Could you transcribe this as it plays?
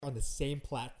on the same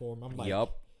platform. I'm like,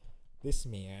 Yup. this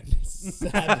man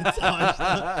sabotaged.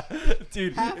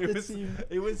 Dude, half it the was team.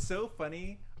 so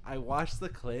funny. I watched the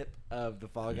clip of the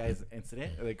Fall Guys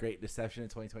incident, or the Great Deception in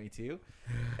 2022,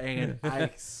 and I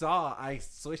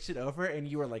switched it over, and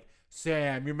you were like,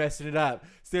 Sam, you're messing it up.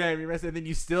 Sam, you're messing it up. And then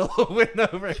you still went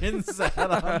over and sat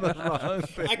on the wrong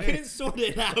thing. I couldn't sort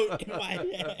it out in my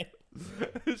head.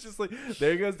 It's just like,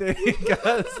 there goes Danny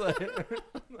Gus.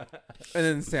 And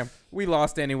then Sam, we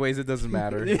lost anyways. It doesn't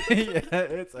matter. Yeah,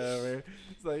 it's over.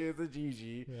 It's like, it's a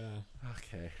GG. Yeah.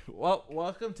 Okay. Well,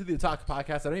 welcome to the Talk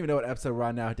Podcast. I don't even know what episode we're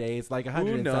on nowadays. Like 100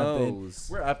 Who and something. knows?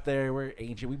 We're up there. We're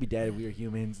ancient. We'd be dead if we were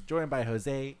humans. Joined by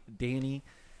Jose, Danny.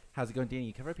 How's it going, Danny?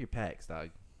 You cover up your pecs,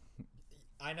 dog.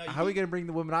 I know. How are we going to bring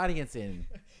the women audience in?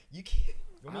 You can't.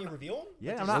 You want me to reveal them?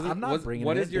 Yeah, What I'm not does- bringing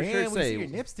what them does in. your shirt Damn, we say? see your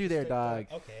nips through there, dog.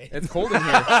 Okay. It's cold in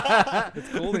here. It's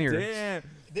cold in here. Damn.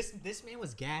 This man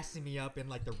was gassing me up in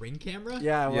like the Ring camera.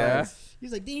 Yeah, it Yeah. was.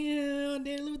 He's like, damn,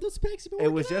 look at those pecs. It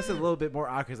was just a little bit more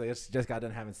awkward. 'Cause I just got done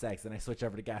having sex, and I switched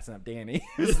over to gassing up Danny.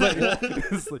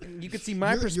 It's like, You could see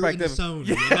my You're in the perspective. zone,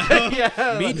 you know?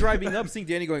 yeah, Me like- driving up, seeing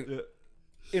Danny going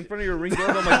in front of your ring door.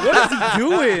 And I'm like, what is he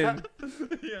doing?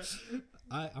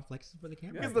 I'm flexing for the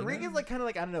camera. Because you the ring know? is like kind of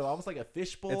like, I don't know, almost like a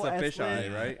fishbowl. It's a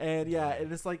fisheye, right? And yeah, and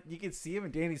it's like you can see him,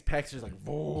 and Danny's pecs are just like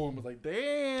boom. It's like,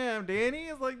 damn, Danny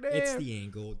is like, damn. It's the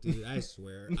angle, dude. I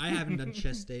swear. I haven't done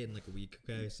chest day in like a week.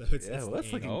 Okay, so it's Yeah, it's well, the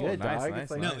that's looking angle. Oh, good, nice, dog. nice,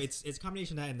 It's like, No, nice. it's a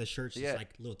combination of that and the shirt's Yeah. just like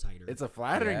a little tighter. it's a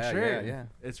flattering Yeah, shirt. yeah.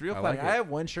 It's real I like flattering. it. I have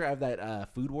one shirt. I have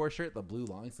that Food War shirt, the blue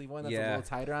long sleeve one. That's a Yeah. little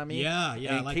tighter on me. yeah. And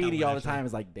I like that Katie one, all the actually. time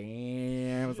is like,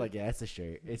 damn. I was like, yeah, it's the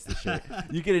shirt. It's the shirt.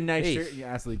 You get a nice Hey, shirt, and you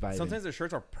absolutely buy it. Sometimes the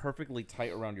shirts are perfectly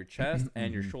tight around your chest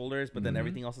and your shoulders, but then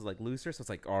everything else is like looser. So it's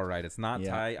like, all right, it's not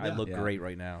Yeah. tight. I Yeah. look Yeah. great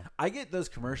right now. I get those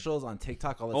commercials on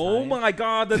TikTok all the Oh time. my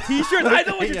God, the t-shirts! I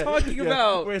know what you're Yeah, talking yeah.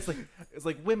 about. Where it's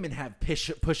like women have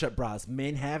push-up bras,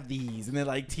 men have these, and they're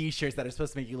like t-shirts that are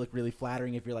supposed to make you look really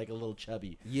flattering if you're like a little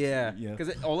chubby. Yeah, Yeah.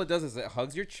 because all it does is it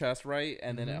hugs your chest right,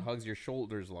 and then it hugs your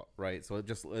shoulders right. So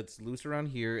it's loose around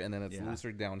here, and then it's Yeah.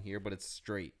 looser down here, but it's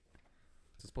straight.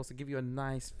 It's supposed to give you a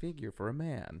nice figure for a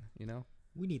man, you know.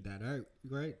 We need that. All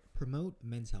right. Promote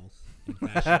men's health and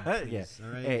fashion. Yeah. please,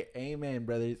 All right. Hey, amen,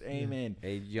 brothers, amen.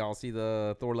 Hey, did y'all see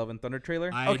the Thor: Love and Thunder trailer?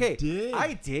 I Okay, did.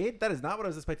 I did. That is not what I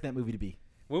was expecting that movie to be.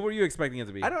 What were you expecting it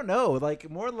to be? I don't know. Like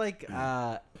more like,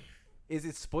 is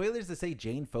it spoilers to say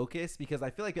Jane Focus? Because I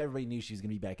feel like everybody knew she was gonna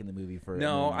be back in the movie for.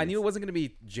 No, a I knew it wasn't going to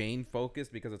be Jane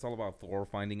focused because it's all about Thor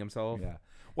finding himself. Yeah.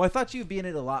 Well, I thought you'd be in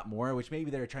it a lot more, which maybe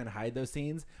they were trying to hide those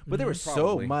scenes. But there was so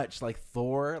Probably. much like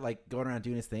Thor, like going around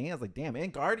doing his thing. I was like, damn.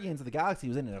 And Guardians of the Galaxy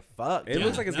was in it. Fuck. It Yeah,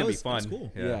 looks like it's that going to be was fun.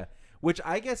 cool. Yeah. Which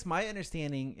I guess my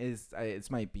understanding is,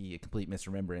 this might be a complete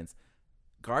misremembrance.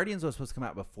 Guardians was supposed to come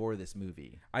out before this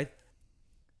movie.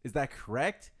 Is that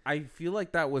correct? I feel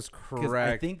like that was 'Cause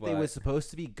correct. I think they but- was supposed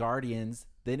to be Guardians.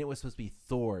 Then it was supposed to be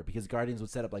Thor because Guardians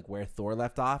would set up like where Thor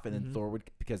left off, and then Thor would,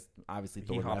 because obviously he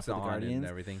Thor left hops with the on and Guardians.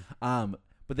 everything.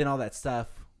 But then all that stuff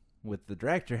with the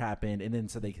director happened, and then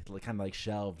so they kind of like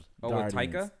shelved. Oh, Guardians.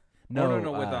 with Taika? No,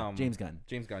 no, with James Gunn.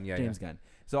 James Gunn, yeah, James Gunn.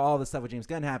 So all the stuff with James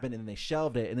Gunn happened, and then they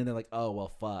shelved it, and then they're like, "Oh well,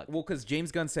 fuck." Well, because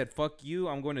James Gunn said, "Fuck you,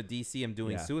 I'm going to DC. I'm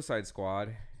doing Yeah. Suicide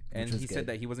Squad," and was he good. said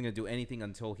that he wasn't going to do anything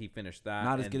until he finished that.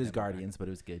 Not as and good as then- Guardians, but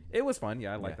it was good. It was fun.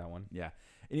 Yeah, I like Yeah. that one. Yeah.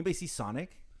 Anybody see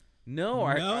Sonic?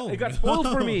 No, No, it got spoiled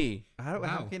for no. me. How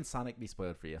Wow. can Sonic be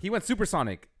spoiled for you? He went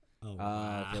supersonic. Oh,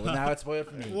 Okay, well now it's spoiled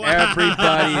for me. Wow.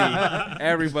 Everybody. I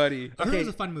heard it was Okay.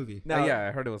 a fun movie. Now, yeah,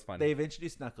 I heard it was fun. they've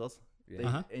introduced Knuckles. Yeah. They've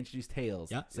Uh-huh. introduced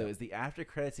Tails. Yeah. So is the after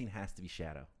credit scene has to be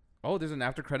Shadow? Oh, there's an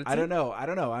after credits. I don't know.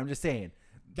 I'm just saying.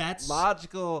 That's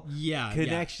Logical yeah.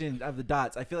 connection of the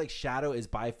dots. I feel like Shadow is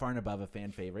by far and above a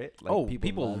fan favorite. Like, Oh,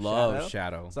 people love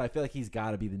Shadow. So I feel like he's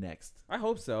got to be the next. I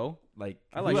hope so. Like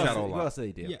I like who Shadow a else, lot. Who else do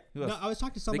they do? Yeah. Who No, else? I was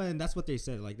talking to someone, and that's what they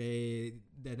said. Like the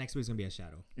next movie's gonna be a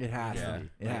Shadow. It has Yeah. to be.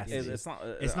 It Like, has to be. It's not.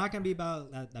 It's not gonna be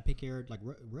about that pink-haired like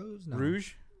Rose. No.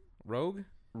 Rouge, Rogue.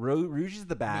 Rouge is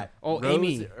the bat. Oh, Rose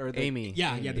Amy. or the, Amy.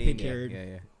 Yeah, yeah, the Amy, pink-haired. Yeah,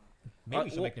 yeah. Maybe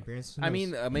she'll well, make an appearance. Who I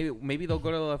knows? mean, maybe they'll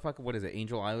go to what is it,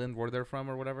 Angel Island, where they're from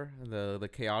or whatever, the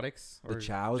Chaotix, The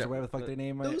Chows or whatever the fuck their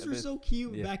name was. those were so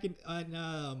cute yeah. back in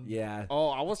Yeah. Oh,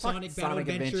 I was talking. Sonic Battle Sonic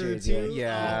Adventure Adventures, too.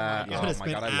 Yeah. Oh my god, I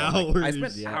spent I love it. hours. I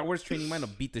spent Yeah. hours training mine to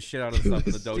beat the shit out of stuff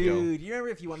in the dojo. Dude, you remember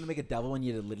if you wanted to make a double one,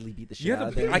 you had to literally beat the shit out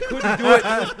of them? I couldn't do it.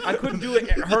 I couldn't do it. It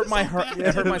hurt my heart.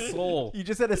 It hurt my soul. You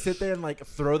just had to sit there and like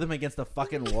throw them against the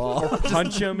fucking wall.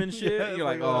 Punch him and shit. Yeah, You're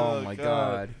like, like, oh oh, my God.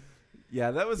 god.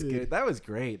 Yeah, that was good. That was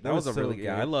great. That was a so really good.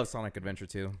 I love Sonic Adventure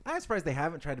too. I'm surprised they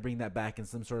haven't tried to bring that back in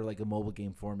some sort of like a mobile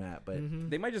game format, but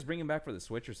They might just bring him back for the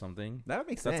Switch or something. that would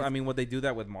make That's sense. I mean, would they do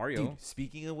that with Mario? Dude,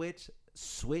 speaking of which,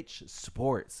 Switch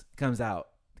Sports comes out.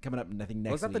 coming up. I think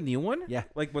next. Was that week. the new one? Yeah.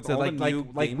 Like with So all like the new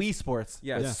like games? Wii Sports,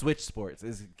 Yeah. but Yeah. Switch Sports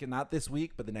is not this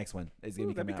week, but the next one is gonna Ooh,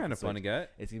 be that'd be coming out. kind of for fun to Switch.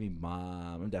 get. It's gonna be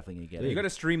I'm definitely gonna get You it. got to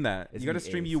stream that. It's You got to gonna be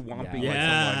stream ace. you whomping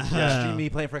Yeah. like someone. Yeah. Stream me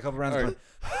playing for a couple rounds. Alright.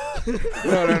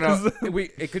 going, No.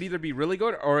 It could either be really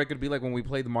good or it could be like when we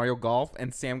played Mario Golf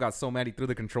and Sam got so mad he threw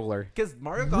the controller. Because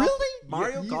Mario Golf, Really?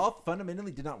 Mario Yeah. Golf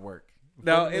fundamentally did not work.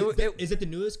 No, Is it the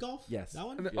newest golf? Yes. That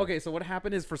one? Okay, so what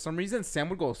happened is for some reason Sam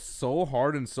would go so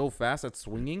hard and so fast at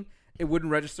swinging, it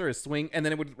wouldn't register his swing, and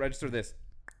then it would register this.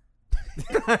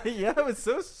 Yeah, it was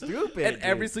so stupid. And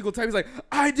every dude. single time he's like,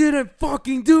 "I didn't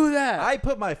fucking do that." I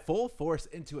put my full force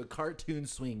into a cartoon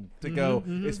swing to go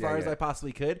as far as Yeah. I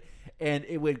possibly could, and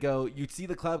it would go. You'd see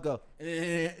the club go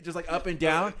just like up and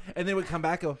down, and then it would come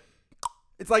back. Go.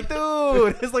 It's like,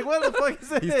 dude. It's like, what the fuck is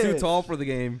this? He's too tall for the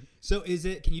game. So is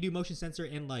it? Can you do motion sensor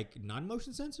and like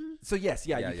non-motion sensor? So yes,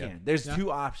 yeah, Yeah, you yeah. can. There's Yeah.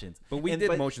 2 options. But we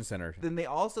did motion center. Then they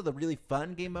also the really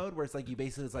fun game mode where it's like you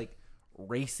basically it's like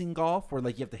racing golf where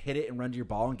like you have to hit it and run to your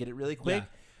ball and get it really quick.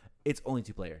 Yeah. It's only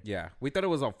 2 player. Yeah, we thought it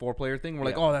was a 4-player thing. We're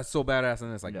like, Yeah. "Oh, that's so badass,"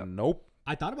 and it's like, No. "Nope."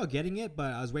 I thought about getting it,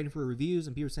 but I was waiting for reviews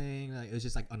and people were saying like, it was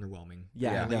just like underwhelming.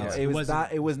 Yeah, Yeah, no, yeah. it was wasn't-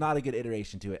 not. It was not a good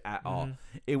iteration to it at all.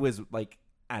 Mm-hmm. It was like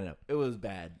I don't know. It was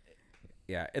bad.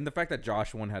 Yeah, and the fact that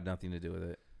Josh one had nothing to do with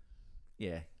it.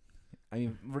 Yeah, I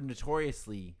mean, we're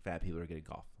notoriously fat people are good at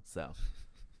golf. So,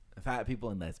 fat people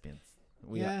and lesbians.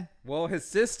 Yeah, Well, his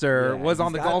sister Yeah, was on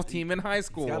he's the got- golf team in high He's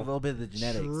school. got a little bit of the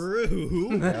genetics.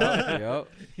 true. Yep.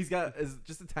 He's got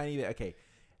just a tiny bit. Okay,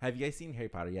 have you guys seen Harry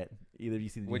Potter yet? Either of you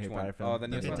seen the new Which Harry one? Potter film? Oh, the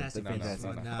newest one? Fantastic, No, no, Fantastic.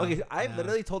 no, One. no. Okay, so I've No.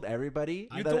 literally told everybody.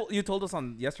 You told us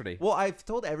on yesterday. Well, I've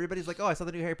told everybody's like, oh, I saw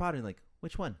the new Harry Potter. And like,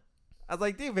 which one? I was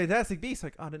like, dude, Fantastic Beasts.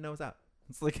 Like, oh, I didn't know it was out.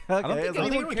 It's like, okay. don't think It's I don't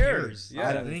like, think anyone anyone cares. cares. Yeah. I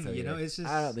I don't think think so. you know either. it's just.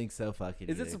 I don't think so. Fucking.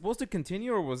 Is it either. supposed to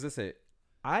continue or was this it?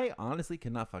 I honestly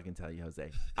could not fucking tell you,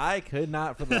 Jose. I could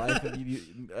not for the life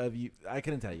of you. I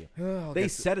couldn't tell you. They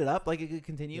set it up like it could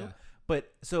continue, Yeah.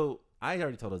 but so I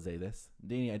already told Jose this.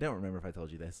 Danny, I don't remember if I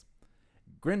told you this.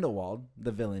 Grindelwald,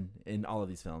 the villain in all of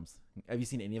these films. Have you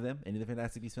seen any of them? Any of the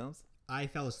Fantastic Beasts films? I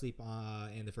fell asleep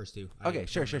in the first 2. I Okay, don't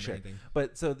sure. remember anything.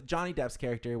 But so Johnny Depp's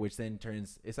character, which then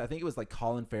turns, I think it was like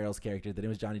Colin Farrell's character. Then it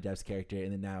was Johnny Depp's character,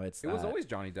 and then now it's. It was always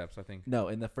Johnny Depp's, I think. No,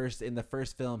 in the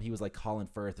first film, he was like Colin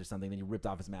Firth or something. Then he ripped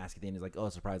off his mask at the end. He's like, "Oh,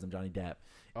 surprise! I'm Johnny Depp."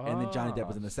 And then Johnny Depp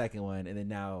was in the second one, and then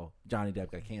now Johnny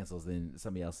Depp got canceled. Then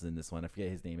somebody else is in this one. I forget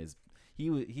his name is.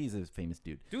 He's a famous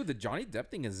dude. Dude, the Johnny Depp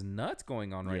thing is nuts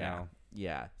going on right yeah. now.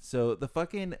 Yeah. So the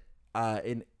fucking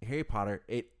in Harry Potter,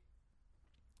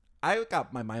 I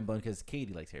got my mind blown because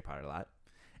Katie likes Harry Potter a lot,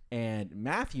 and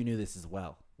Matthew knew this as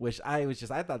well. Which I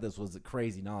thought this was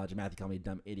crazy knowledge. And Matthew called me a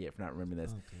dumb idiot for not remembering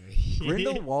this. Okay.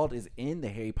 Grindelwald is in the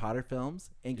Harry Potter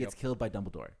films and gets killed by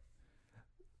Dumbledore.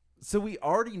 So we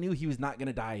already knew he was not going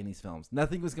to die in these films.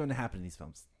 Nothing was going to happen in these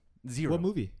films. Zero. What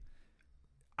movie?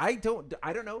 I don't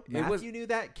know. Matthew knew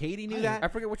that. Katie knew that. I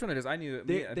forget which one it is. I knew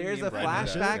it. There's a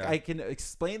flashback. I can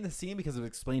explain the scene because it was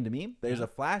explained to me. There's a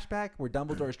flashback where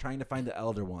Dumbledore is trying to find the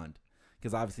Elder Wand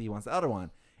because obviously he wants the Elder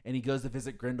Wand. And he goes to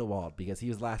visit Grindelwald because he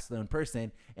was the last known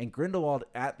person. And Grindelwald,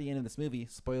 at the end of this movie,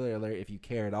 spoiler alert if you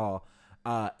care at all,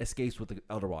 escapes with the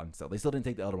Elder Wand. So they still didn't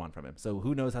take the Elder Wand from him. So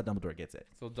who knows how Dumbledore gets it.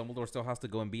 So Dumbledore still has to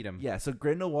go and beat him. Yeah, so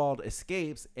Grindelwald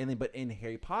escapes, and then but in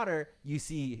Harry Potter, you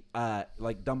see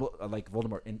like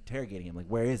Voldemort interrogating him, like,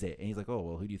 where is it? And he's like, oh,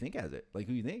 well, who do you think has it? Like,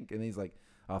 who do you think? And he's like,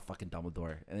 oh, fucking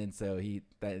Dumbledore. And then so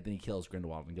then he kills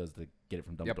Grindelwald and goes to get it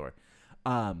from Dumbledore.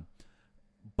 Yep.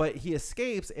 But he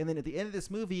escapes, and then at the end of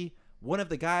this movie, one of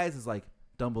the guys is like,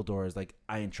 Dumbledore is like,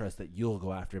 I entrust that you'll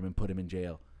go after him and put him in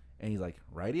jail. And he's like,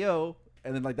 rightio.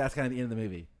 And then like that's kind of the end of the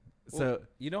movie. Well, So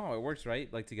you know how it works,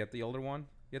 right? Like to get the Elder Wand,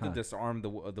 you have to disarm the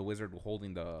wizard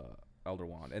holding the Elder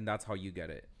Wand, and that's how you get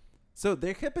it. so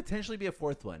there could potentially be a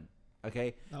fourth one.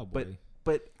 Okay. Oh boy.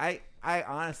 But I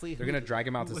honestly They're gonna drag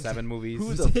him out to 7 movies.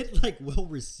 who's Was it like well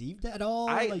received at all?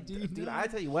 Like, dude, I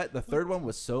tell you what, the third one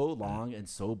was so long and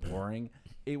so boring.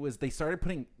 They started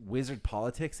putting wizard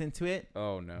politics into it.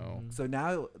 Oh no. So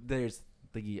now there's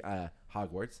the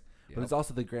Hogwarts, but Yep. it's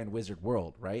also the Grand Wizard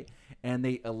World, right? And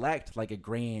they elect like a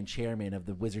grand chairman of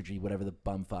the wizardry, whatever the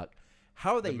bumfuck.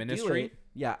 How they do ministry? it?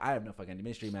 Yeah, I have no fucking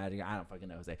ministry magic. I don't fucking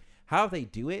know, Jose. How they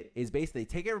do it is basically they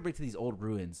take everybody to these old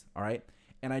ruins, all right?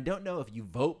 And I don't know if you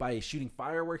vote by shooting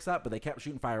fireworks up, but they kept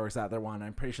shooting fireworks out their wand.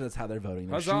 I'm pretty sure that's how they're voting.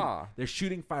 Huzzah. They're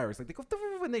shooting fireworks. Like they go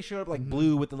when they show up like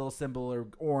blue with the little symbol or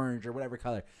orange or whatever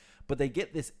color. But they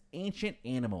get this ancient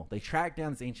animal. They track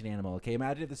down this ancient animal. Okay,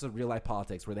 imagine if this was real life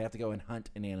politics where they have to go and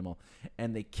hunt an animal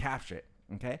and they capture it.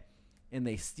 Okay, and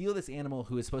they steal this animal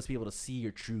who is supposed to be able to see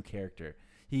your true character.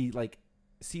 He like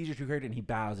sees your true character and he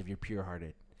bows if you're pure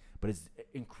hearted. but it's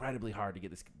incredibly hard to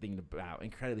get this thing to bow.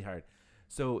 Incredibly hard.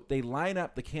 So they line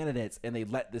up the candidates and they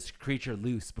let this creature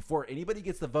loose before anybody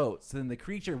gets the vote. So then the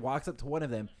creature walks up to one of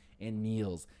them and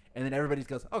kneels. And then everybody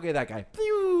goes, okay, that guy.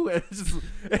 Pew!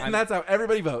 And that's how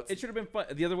everybody votes. It should have been fun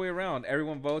the other way around.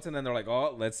 Everyone votes, and then they're like,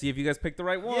 "Oh, let's see if you guys pick the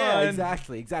right one." Yeah,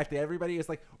 exactly. Everybody is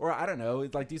like, or I don't know,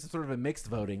 it's like do some sort of a mixed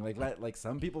voting. Like let like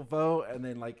some people vote, and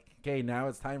then like, okay, now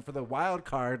it's time for the wild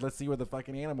card. Let's see where the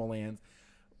fucking animal lands.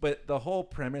 But the whole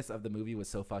premise of the movie was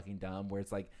so fucking dumb, where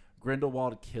it's like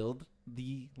Grindelwald killed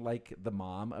the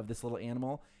mom of this little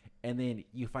animal, and then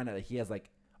you find out that he has like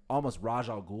almost Raj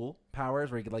Al Ghul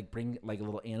powers where he could like bring like a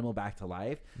little animal back to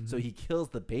life. Mm-hmm. So he kills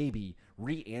the baby,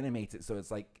 reanimates it so it's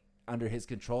like under his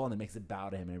control, and then makes it bow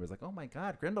to him. And everybody's like, oh my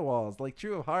God, Grindelwald's like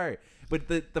true of heart. But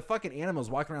the fucking animal's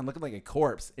walking around looking like a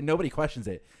corpse and nobody questions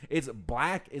it. It's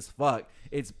black as fuck.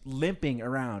 It's limping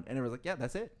around. And everyone's like, yeah,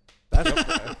 that's it.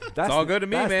 That's all good to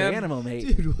me, that's man. The animal,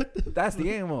 mate. Dude, what the That's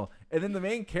the animal. And then the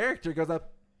main character goes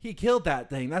up, he killed that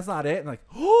thing. That's not it. And like,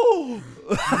 oh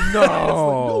no, like,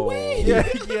 no way.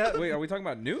 Yeah. Wait, are we talking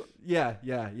about Newt? Yeah.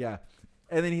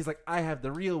 And then he's like, I have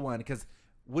the real one, because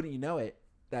wouldn't you know it,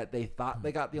 that they thought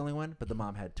they got the only one, but the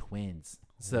mom had twins.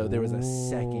 So there was a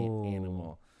second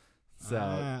animal. So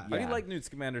How do you like Newt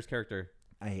Scamander's character?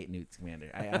 I hate Newt Scamander.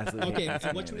 I absolutely hate Okay, Newt so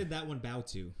which one Scamander. did that one bow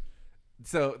to?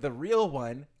 So the real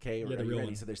one, okay, Yeah, are the you real ready?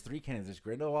 one. So there's three candidates. There's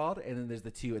Grindelwald, and then there's the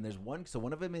two, and there's one. So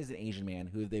one of them is an Asian man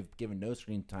who they've given no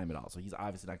screen time at all. So he's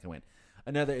obviously not going to win.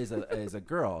 Another is a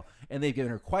girl, and they've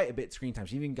given her quite a bit of screen time.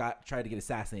 She even tried to get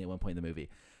assassinated at one point in the movie.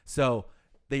 So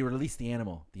they release the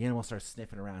animal. The animal starts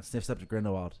sniffing around, sniffs up to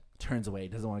Grindelwald, turns away,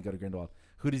 doesn't want to go to Grindelwald.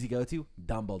 Who does he go to?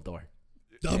 Dumbledore.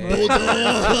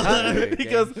 Dumbledore. He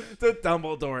goes to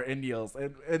Dumbledore and kneels,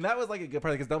 and that was like a good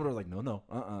part because Dumbledore was like,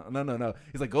 no.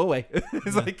 He's like, go away.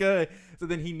 He's like, so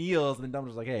then he kneels, and then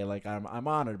Dumbledore's like, hey, like I'm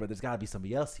honored, but there's got to be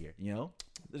somebody else here, you know?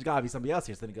 There's got to be somebody else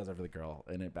here. So then he goes over to the girl,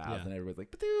 and it bows, and everybody's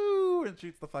like, "Ba-doo," and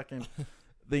shoots the fucking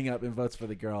thing up and votes for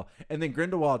the girl, and then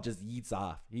Grindelwald just yeets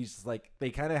off. He's just like, they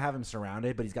kind of have him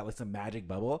surrounded, but he's got like some magic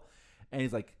bubble, and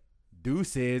he's like,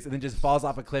 deuces, and then just falls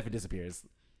off a cliff and disappears.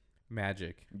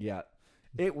 Magic. Yeah.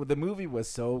 The movie was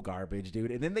so garbage,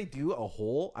 dude. And then they do a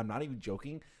whole, I'm not even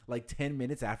joking, like 10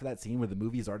 minutes after that scene where the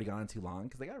movie's already gone on too long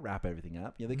because they got to wrap everything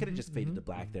up. You know, they could have just faded to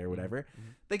black there or whatever.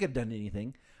 They could have done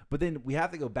anything. But then we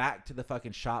have to go back to the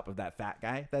fucking shop of that fat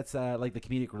guy that's like the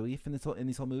comedic relief in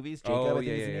these whole movies. Jacob, I think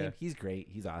is his name. He's great.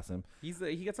 He's awesome. He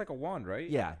gets like a wand, right?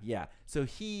 Yeah. So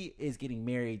he is getting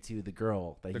married to the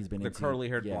girl that he's been the into. The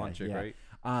curly-haired blonde chick, right?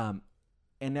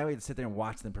 And now we have to sit there and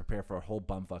watch them prepare for a whole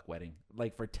bumfuck wedding,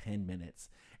 like for 10 minutes.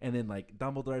 And then like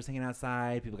Dumbledore's hanging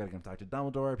outside. People got to come talk to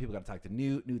Dumbledore. People got to talk to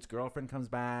Newt. Newt's girlfriend comes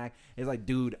back. It's like,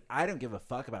 dude, I don't give a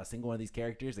fuck about a single one of these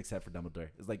characters except for Dumbledore.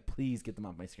 It's like, please get them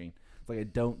off my screen. It's like, I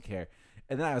don't care.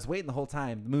 And then I was waiting the whole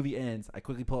time. The movie ends. I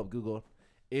quickly pull up Google.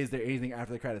 Is there anything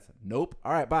after the credits? Nope.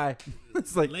 All right, bye.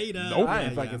 It's like, Later. Nope. I Yeah,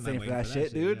 ain't fucking I'm not staying for waiting that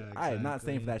shit, dude. Yeah, I am not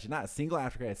staying for that shit. Not a single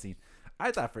after credit scene. I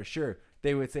thought for sure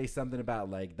they would say something about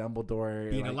like Dumbledore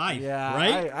being like, alive, yeah,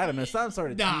 right? I don't know, some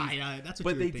sort of Nah, tease. yeah, that's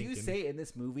what But you were they thinking. do say in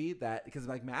this movie that because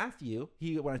like Matthew,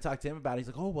 when I talked to him about it, he's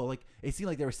like, oh well, like it seemed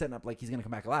like they were setting up like he's gonna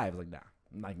come back alive. I was like, nah.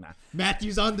 I'm like, nah.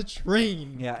 Matthew's on the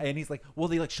train. Yeah, and he's like, well,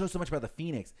 they like show so much about the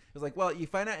Phoenix. It was like, well, you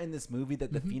find out in this movie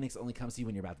that the Phoenix only comes to you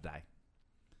when you're about to die.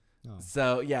 Oh.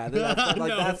 So yeah, that's, like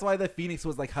No. that's why the Phoenix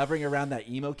was like hovering around that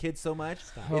emo kid so much.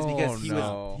 Is because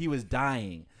he was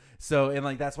dying. So and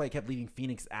like that's why he kept leaving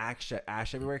Phoenix ash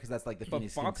everywhere because that's like the But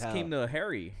Phoenix. Fox came to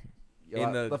Harry. Yeah,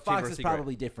 in the Fox Chamber of is Secret.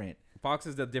 probably different. Fox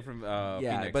is the different Yeah,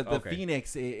 Phoenix. but the Okay.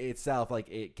 Phoenix itself, like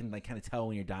it can like kind of tell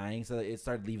when you're dying. So it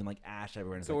started leaving like ash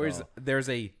everywhere. And it's So like, there's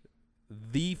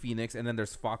the Phoenix, and then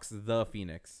there's Fox the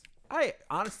Phoenix. I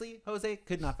honestly, Jose,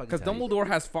 could not fucking Because tell you. Dumbledore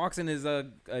has Fox in his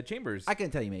chambers. I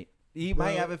couldn't tell you, mate. He Bro,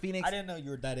 might have a Phoenix. I didn't know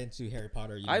you were that into Harry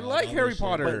Potter. You I know, like all Harry this shit.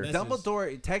 Potter. But This is-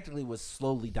 Dumbledore technically was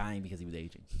slowly dying because he was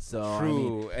aging. So I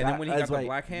True. mean, And then when he that's got the why-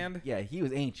 black hand? yeah, he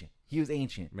was ancient.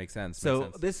 Makes sense. So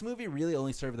makes sense. this movie really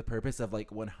only served the purpose of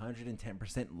like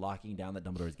 110% locking down that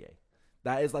Dumbledore is gay.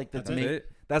 That is like the That's main.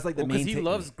 it? That's like the Because main. he take-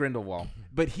 loves Grindelwald.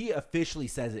 But he officially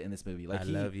says it in this movie. Like I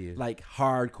he, love you. Like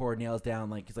hardcore nails down.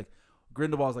 Like he's like,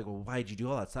 Grindelwald's like, well, why'd you do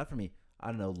all that stuff for me? I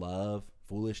don't know, love,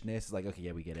 foolishness. It's like, okay,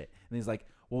 yeah, we get it. And he's like,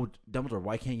 well, Dumbledore,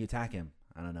 why can't you attack him?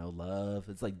 I don't know, love.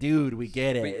 It's like, dude, we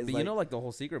get it. It's But like, you know, like the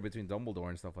whole secret between Dumbledore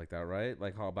and stuff like that, right?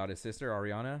 Like how about his sister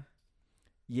Ariana?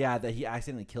 yeah, that he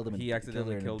accidentally killed him. He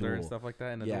accidentally killed her and duel. stuff like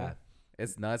that. In a Yeah. duel.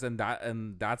 It's nuts, and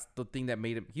that's the thing that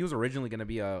made him. He was originally gonna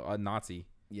be a Nazi.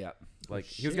 Yeah, Like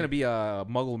he was shit. gonna be a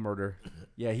Muggle murder.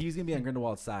 yeah, he was gonna be on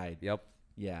Grindelwald's side. Yep.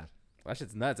 Yeah, That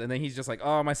shit's nuts. And then he's just like,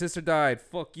 "Oh, my sister died.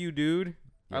 Fuck you, dude.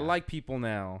 Yeah. I like people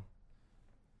now."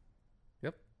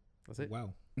 That's it.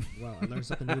 Wow. Wow. I learned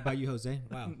something new about you, Jose.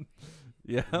 Wow.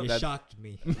 Yeah. You shocked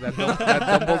me. that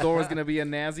Dumbledore was gonna be a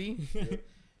Nazi.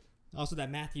 Also,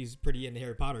 that Matthew's pretty into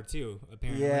Harry Potter too.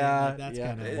 Apparently, Yeah, Like, that's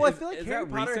yeah. kind of. Well, I feel like is Harry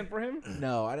that Potter- recent for him?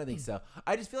 No, I don't think so.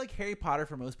 I just feel like Harry Potter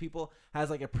for most people has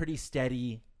like a pretty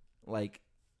steady, like,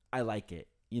 I like it.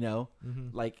 You know,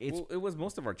 like it's Well, it was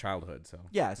most of our childhood, so.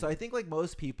 yeah. So I think like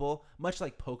most people, much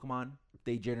like Pokemon,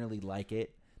 they generally like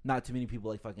it. Not too many people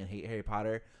like fucking hate Harry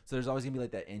Potter. So there's always gonna be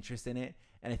like that interest in it,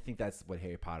 and I think that's what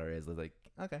Harry Potter is. It's like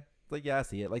okay, it's like yeah, I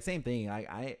see it. Like same thing.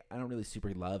 I don't really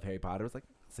super love Harry Potter. It's like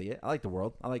see it. I like the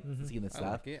world. I like seeing this I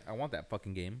stuff. like it. I want that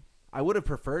fucking game. I would have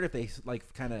preferred if they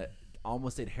like kind of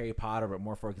almost did Harry Potter, but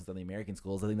more focused on the American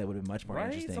schools. I think that would have been much more Right?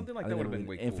 interesting. Something like I that think would have been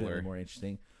way infinitely cooler. more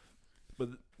interesting. But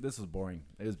this was boring.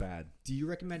 It was bad. Do you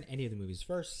recommend any of the movies?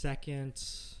 First, second?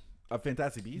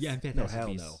 Fantastic Beasts? Yeah, Fantastic no, hell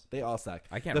Beasts. no. They all suck.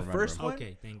 I can't The remember first them. one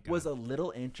Okay, thank God. was a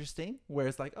little interesting, where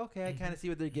it's like, okay, I kind of see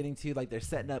what they're getting to. Like they're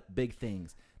setting up big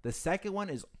things. The second one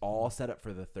is all set up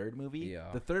for the third movie. Yeah.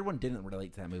 The third one didn't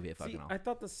relate to that movie at See, fucking all. I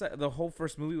thought the whole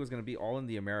first movie was gonna be all in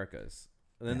the Americas,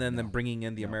 and Yeah, then no. bringing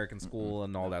in the No. American school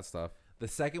and all that stuff. The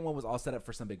second one was all set up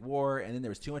for some big war, and then there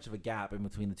was too much of a gap in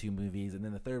between the two movies. And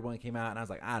then the third one came out, and I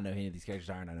was like, I don't know who any of these characters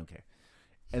are, and I don't care.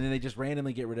 And then they just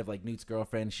randomly get rid of like Newt's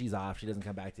girlfriend. She's off. She doesn't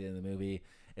come back to the end of the movie.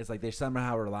 It's like they're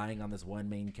somehow relying on this one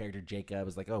main character, Jacob.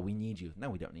 It's like, oh, we need you.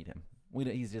 No, we don't need him.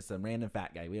 He's just some random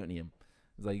fat guy. We don't need him.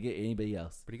 It's like get anybody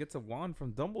else. But he gets a wand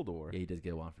from Dumbledore. Yeah, he does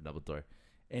get one from Dumbledore,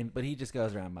 but he just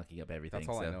goes around mucking up everything. That's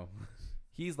all I so know.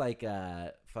 He's like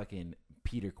fucking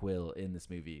Peter Quill in this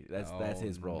movie. That's Oh,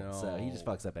 his role. So he just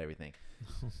no. fucks up everything.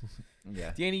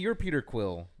 Yeah. Danny, you're Peter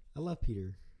Quill. I love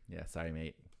Peter. Yeah, sorry,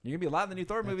 mate. You're gonna be a lot in the new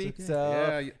Thor That's movie. okay.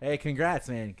 So Yeah, hey, congrats,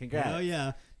 man. Congrats. Oh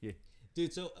yeah. Yeah.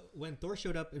 Dude, so when Thor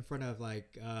showed up in front of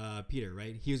like Peter,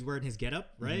 right? He was wearing his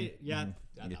getup, right? Yeah,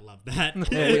 I love that.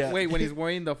 Yeah. Wait, when he's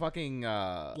wearing the fucking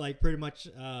like pretty much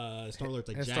Star-Lord's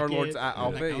like His jacket, Star-Lord's and,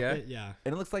 outfit, yeah. yeah.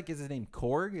 And it looks like is his name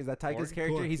Korg? Is that Tyga's Korg?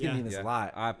 character? Korg, He's gonna be yeah. in this Yeah. a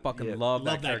lot. I fucking Yeah. love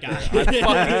Love that that character. guy.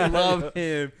 I fucking love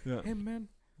him. Yeah. Hey man,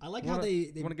 I like You how wanna-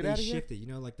 they wanna get they outta here? shifted. You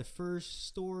know, like the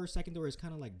first Thor, second Thor is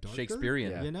kind of like darker,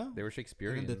 Shakespearean. Yeah. You know, They were and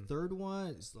Shakespearean. then the third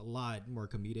one is a lot more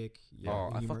comedic.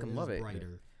 Oh, I humor fucking is love it.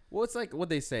 Brighter. Well, it's like what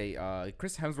they say.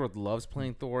 Chris Hemsworth loves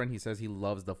playing Thor, and he says he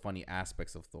loves the funny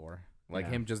aspects of Thor, like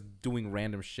Yeah. him just doing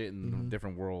random shit in a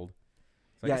different world.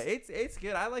 So I Yeah, guess- it's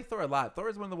good. I like Thor a lot. Thor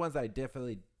is one of the ones that I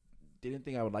definitely didn't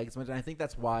think I would like as much, and I think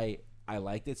that's why I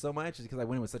liked it so much, is because I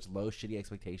went in with such low, shitty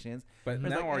expectations. but It's now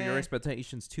like, are your eh.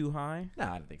 expectations too high? No,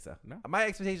 I don't think so. No? My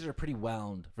expectations are pretty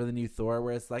wound for the new Thor,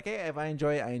 where it's like, hey, if I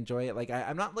enjoy it, I enjoy it. Like,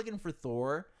 I'm not looking for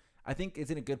Thor. I think it's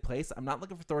in a good place. I'm not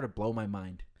looking for Thor to blow my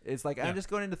mind. It's like, Yeah. I'm just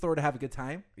going into Thor to have a good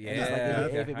time. And it's like, Yeah, if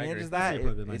okay, it I manages agree. that, That's a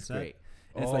pretty good it's mindset. great.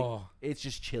 And it's like, Oh. it's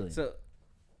just chilling. So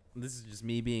this is just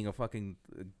me being a fucking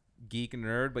geek and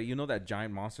nerd, but you know that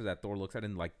giant monster that Thor looks at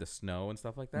in like the snow and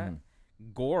stuff like that?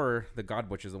 Gore, the God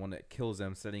Butcher, is the one that kills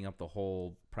them, setting up the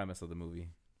whole premise of the movie.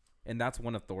 And that's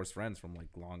one of Thor's friends from like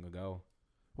long ago.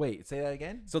 Wait, say that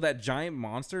again? So that giant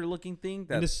monster looking thing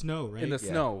that In the snow, right? in the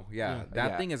Yeah. snow, yeah, Yeah.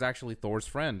 that Yeah. thing is actually Thor's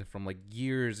friend from like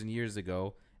years and years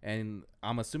ago. And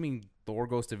I'm assuming Thor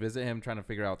goes to visit him, trying to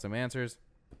figure out some answers.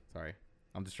 Sorry,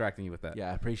 I'm distracting you with that. Yeah,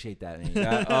 I appreciate that, man.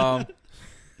 Yeah,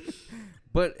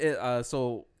 but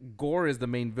so Gore is the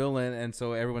main villain, and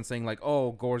so everyone's saying like,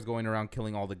 "Oh, Gore's going around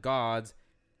killing all the gods."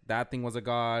 That thing was a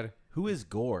god. Who is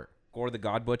Gore? Gore the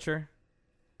God Butcher.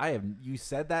 You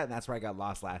said that, and that's where I got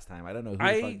lost last time. I don't know who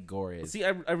I- the fuck Gore is. See, I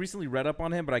recently read up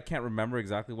on him, but I can't remember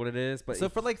exactly what it is. But So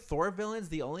for like Thor villains,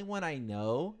 the only one I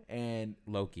know, and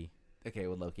Loki. okay,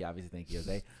 well Loki, obviously, thank you,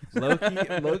 Jose.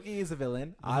 Loki is a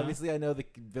villain. Obviously, I know the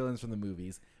villains from the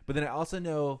movies, but then I also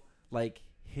know like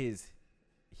his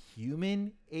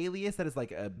human alias that is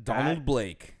like a Donald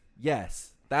Blake.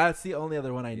 Yes, that's the only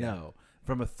other one I know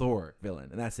from a Thor villain,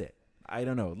 and that's it. I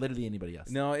don't know literally anybody else.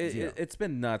 No, Zero. it's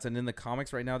been nuts. And in the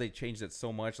comics right now, they changed it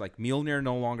so much. Like Mjolnir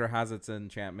no longer has its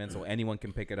enchantment, so anyone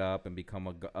can pick it up and become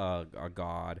a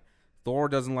god. Thor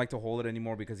doesn't like to hold it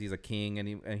anymore because he's a king,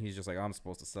 and he's just like, I'm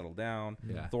supposed to settle down.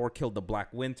 Yeah. Thor killed the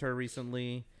Black Winter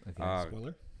recently. Okay.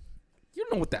 Spoiler. You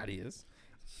don't know what that is.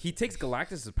 He takes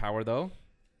Galactus' power though.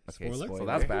 Okay, Spoiler? So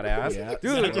that's badass. Yeah.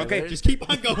 Dude, Spoiler. okay. Just keep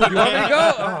on going. You want me to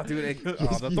go? Oh, dude.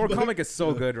 The Thor comic is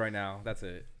so good right now. That's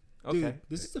it. Okay. Dude,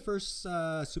 this is the first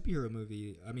superhero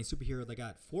movie. I mean, superhero that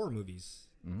got 4 movies.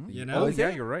 Mhm. You Oh, know? yeah,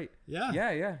 you're right. Yeah.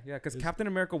 Yeah. Because Captain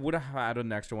America would have had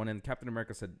an extra one, and Captain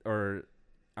America said, or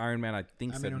Iron Man, I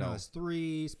think, Iron said Man no. has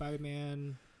 3.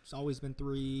 Spider-Man, it's always been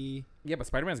 3. Yeah, but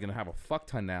Spider-Man's going to have a fuck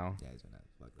ton now. Yeah, he's gonna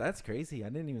fuck. That's crazy. I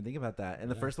didn't even think about that. And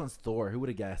the Yeah. first one's Thor. Who would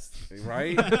have guessed?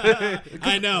 Right?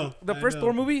 I know. The I first know.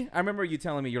 Thor movie, I remember you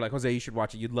telling me, you're like, Jose, you should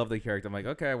watch it. You'd love the character. I'm like,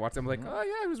 okay, I watched it. I'm like, oh,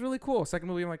 yeah, it was really cool. Second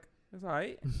movie, I'm like, it's all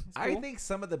right. It's I cool. think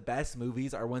some of the best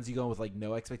movies are ones you go with like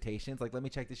no expectations. Like, let me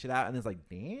check this shit out, and it's like,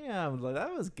 damn, like,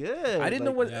 that was good. I didn't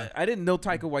know Like, what yeah. I didn't know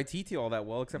Taika Waititi all that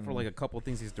well, except for like a couple of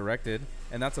things he's directed,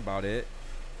 and that's about it.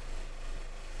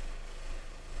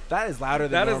 That is louder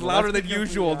than That is normal. louder Let's than be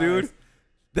usual, completely dude.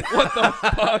 honest. What the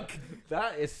fuck?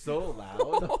 That is so loud.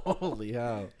 Holy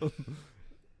hell.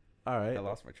 All right. I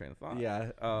lost my train of thought. Yeah.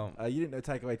 You didn't know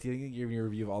Taika Waititi. Give me a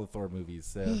review of all the Thor movies.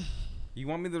 So You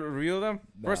want me to review them?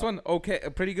 No. First one, okay,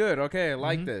 pretty good. Okay, I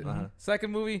liked Mhm, it. uh-huh.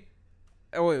 Second movie,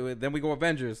 oh wait, then we go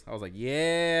Avengers. I was like,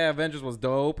 yeah, Avengers was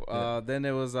dope. Yeah. Then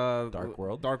it was Dark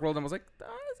World. Dark World, and I was like,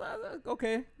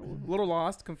 okay, a little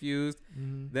lost, confused.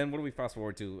 Mhm. Then what do we fast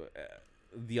forward to?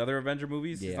 The other Avenger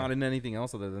movies. He's Yeah. not in anything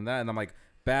else other than that, and I'm like,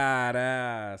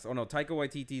 badass. Oh no, Taika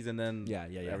Waititi's, and then Yeah.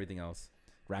 everything else.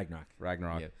 Ragnarok.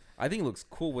 Ragnarok. Yeah. I think he looks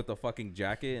cool with the fucking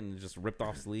jacket and just ripped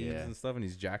off sleeves Yeah. and stuff, and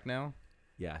he's Jack now.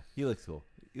 Yeah. He looks cool.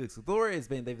 Thor has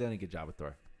been. They've done a good job with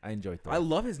Thor. I enjoy Thor. I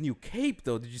love his new cape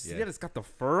though. Did you see Yeah. that? It's got the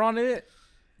fur on it.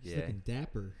 He's Yeah. looking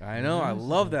dapper. I know, I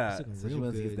love that. He's looking Especially real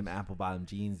once he gets good. them apple bottom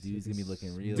jeans, dude. He's gonna be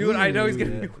looking real. Dude, I know he's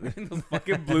gonna Yeah. be wearing those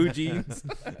fucking blue jeans.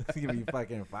 He's gonna be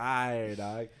fucking fire,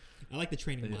 dog. I like the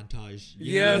training montage.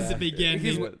 Yes. At the beginning.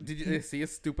 He's- Did you see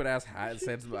his stupid ass hat? It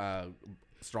says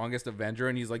strongest Avenger,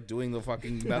 and he's like doing the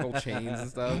fucking metal chains and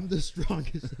stuff. I'm the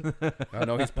strongest. Oh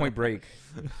no, he's Point Break.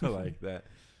 I like that.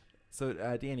 So,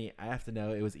 Danny, I have to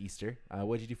know. It was Easter.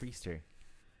 What did you do for Easter?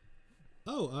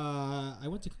 Oh, I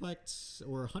went to collect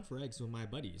or hunt for eggs with my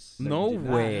buddies. No you did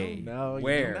not. way. No, you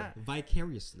Where? did not.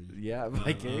 Vicariously. Yeah, of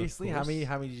vicariously. How many? course.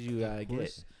 How many did you Of get?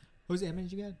 course. Jose, how many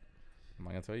did you get? I'm not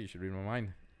gonna tell you. You should read my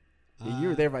mind. You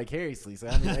were there vicariously. So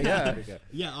how many? eggs Yeah. did you get?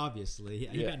 Yeah, obviously.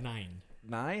 You Yeah. got 9.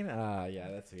 9? Yeah,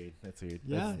 that's weird. That's weird.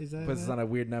 Yeah, That's- is that- puts us on a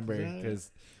weird number is that-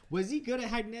 because Was he good at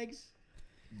hiding eggs?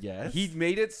 yes, He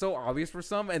made it so obvious for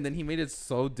some, and then he made it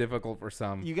so difficult for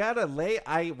some. you gotta lay.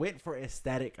 I went for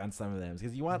aesthetic on some of them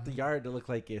because you want the yard to look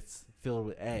like it's filled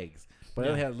with eggs, but I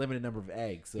only Yeah. had a limited number of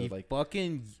eggs. So He like,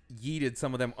 fucking yeeted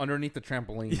some of them underneath the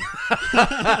trampoline.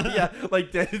 yeah,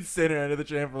 like dead center under the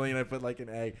trampoline. I put like an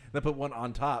egg. Then I put one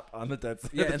on top on the dead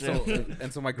center. Yeah, and so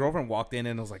and so my girlfriend walked in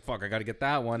and was like, "Fuck, I gotta get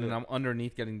that one," and I'm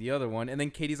underneath getting the other one, and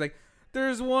then Katie's like,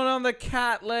 "There's one on the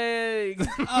cat leg."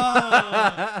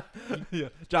 Oh! yeah,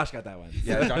 Josh got that one.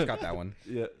 Yeah, Josh got that one.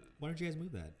 Yeah, Why don't you guys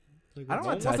move that? Like, I don't No want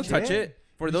one to wants to touch it.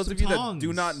 For Use those some of you that do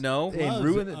tongs. not know, And Gloves,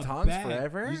 ruin the a tongs bag.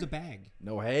 forever? Use a bag.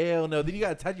 no, hell no. Then you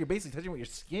gotta touch. You're basically touching with your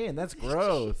skin. That's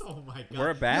gross. Oh my god. Wear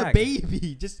a You're bag.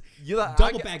 baby. Just You like,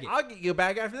 Double bag it. I'll get you a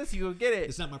bag after this. You go get it.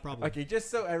 it's not my problem. Okay, just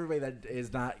so everybody that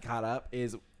is not caught up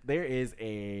is there is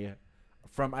a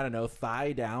from I don't know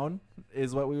thigh down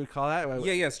is what we would call that.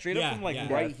 yeah, straight Yeah, up from like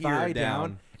yeah. right here thigh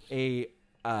down. A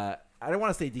I don't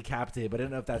want to say decapitated, but I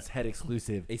don't know if that's head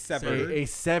exclusive. A severed a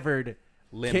severed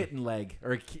limb. kitten leg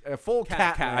or a full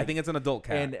cat. Cat. I leg. think it's an adult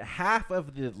cat. And half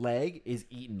of the leg is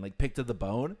eaten, like picked to the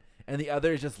bone, and the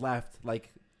other is just left,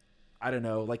 like I don't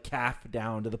know, like calf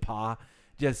down to the paw,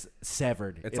 just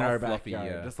severed It's in all our fluffy,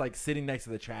 backyard, yeah. just like sitting next to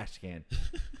the trash can.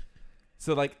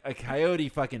 So like a coyote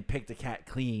fucking picked a cat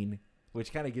clean,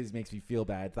 which kind of makes me feel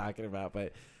bad talking about,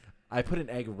 but. I put an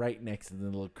egg right next to the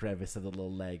little crevice of the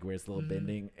little leg where it's a little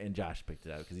bending, and Josh picked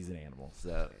it up because he's an animal.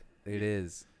 So It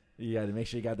is. you got to make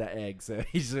sure you got that egg. So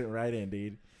he just went right in,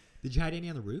 dude. Did you hide any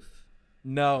on the roof?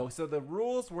 No, so the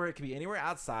rules were it could be anywhere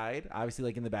outside, obviously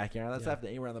like in the backyard, all that Yeah. stuff, and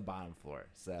anywhere on the bottom floor.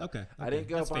 So Okay. I didn't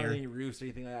go That's up on fair. any roofs or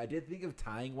anything like that. I did think of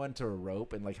tying one to a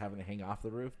rope and like having to hang off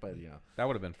the roof, but you know, That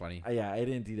would have been funny. yeah, I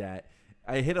didn't do that.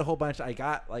 I hit a whole bunch. I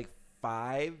got like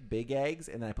 5 big eggs,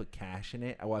 and then I put cash in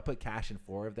it. Well, I put cash in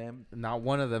 4 of them. Not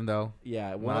one of them though.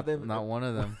 Yeah, one not, of them. Not one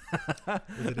of them. Was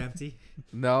it empty?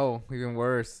 No, even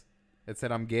worse. It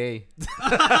said I'm gay.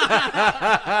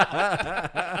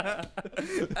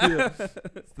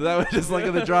 So that was just like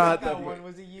in the draw. At that point.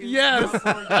 was it you? Yes.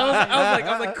 I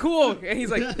was like, cool. And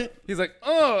he's like,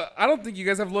 oh, I don't think you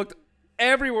guys have looked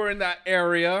everywhere in that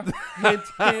area. Hint,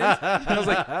 hint. And I was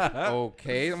like,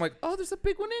 okay. I'm like, oh, there's a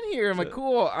big one in here. I'm like,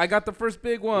 cool. I got the first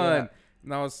big one. Yeah.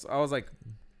 And I was like,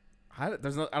 I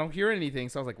don't hear anything.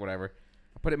 So I was like, whatever.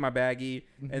 I put it in my baggie,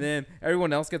 and then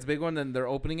everyone else gets a big one, and they're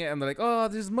opening it, and they're like, oh,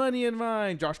 there's money in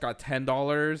mine. Josh got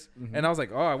 $10, and I was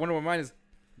like, oh, I wonder what mine is.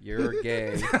 You're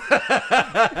gay.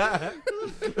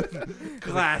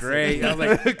 Classic. Great. I was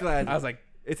like, Classic.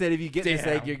 It said if you get this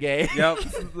Damn. egg, you're gay. Yep.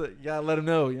 You gotta let him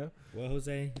know. Yeah. Well,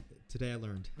 Jose, today I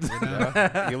learned. You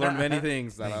know? You learn many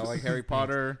things. That I like Harry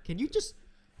Potter. Can you just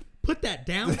Put that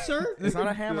down, sir. It's not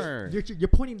a hammer. You're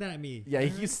pointing that at me. Yeah,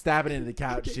 he keeps stabbing into the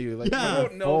couch too. Like, Yeah. I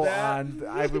don't know full that. on.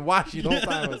 I've been watching the whole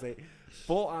time. I was like,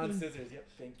 full on scissors. Yep,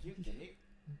 thank you. Give me.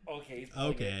 Okay. He's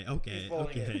pulling it. He's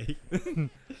pulling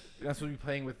it. That's what we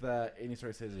playing with any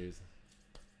sort of scissors.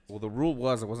 Well, the rule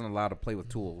was I wasn't allowed to play with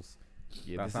tools.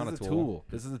 Yeah, That's this not is a a tool. tool.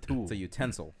 This is a tool. It's a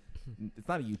utensil It's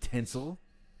not a utensil.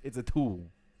 It's a tool.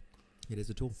 It is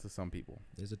a tool. to some people.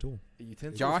 It is a tool. A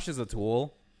utensil. Josh is a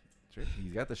tool. Sure,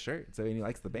 he's got the shirt, so and he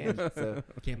likes the band. So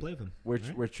Can't play with him.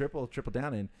 we're triple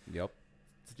down in. Yep.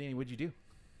 So Danny, what'd you do?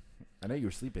 I know you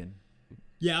were sleeping.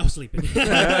 Yeah, I was sleeping.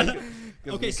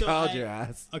 'Cause Okay, we so called your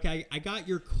ass. Okay, I got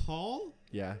your call,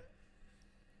 Yeah.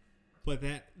 but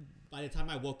then by the time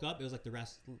I woke up, it was like the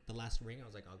last ring. I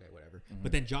was like, okay, whatever.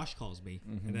 But then Josh calls me,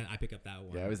 and then I pick up that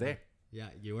one. Yeah, I was there. Yeah,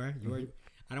 you were.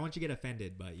 I don't want you to get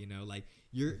offended, but like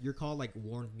your call like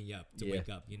warmed me up to Yeah. wake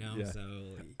up. Yeah.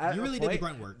 So At you a really did the point,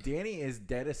 grunt work. Danny is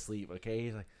dead asleep. Okay,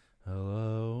 he's like,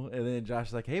 "Hello," and then Josh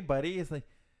is like, "Hey, buddy." It's like,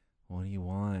 "What do you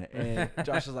want?" And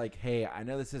Josh is like, "Hey, I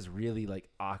know this is really like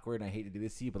awkward, and I hate to do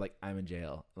this to you, but like I'm in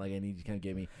jail. Like I need you to come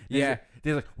get me." And Yeah.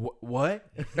 He's like, "What?"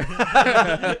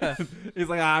 He's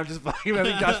like, "I'm just fucking." I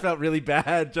think Josh felt really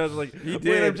bad. Josh was like, He "Wait,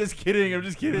 did. I'm just kidding. I'm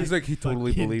just kidding." He's like, he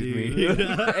totally Fucking believed dude. me.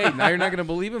 Hey, now you're not gonna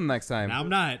believe him next time. Now I'm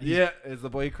not. "Yeah, it's the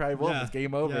boy who cried wolf. Yeah. It's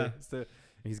game over." Yeah. So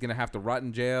He's gonna have to rot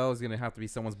in jail. He's gonna have to be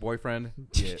someone's boyfriend.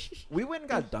 yeah, we went and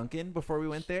got Dunkin' before we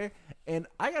went there, and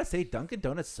I gotta say, Dunkin'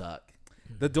 Donuts suck.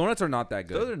 The donuts are not that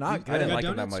good. Those are not I good. didn't Got like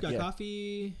them that donuts, much. got Yeah.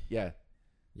 coffee. Yeah.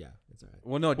 Yeah, it's alright.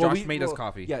 Well, no, Well, Josh we- made us well,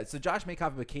 coffee. Yeah, so Josh made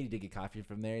coffee, but Katie did get coffee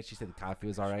from there. She said the coffee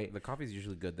was all right. The coffee's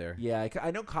usually good there. Yeah,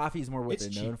 I know coffee is more what It's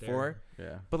they're known cheap for. there.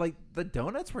 Yeah. But like the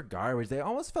donuts were garbage. They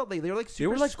almost felt like they were like super They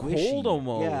were like squishy. cold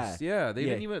almost. Yeah. They Yeah.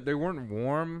 didn't even. They weren't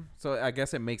warm. So I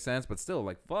guess it makes sense. But still,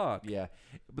 like fuck. Yeah,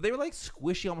 but they were like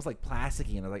squishy, almost like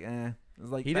plasticky, and I was like, eh. It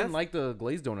was like He didn't that's- like the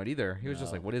glazed donut either. He was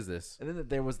just No. like, "What is this?" And then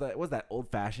there was that old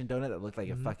fashioned donut that looked like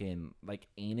a fucking like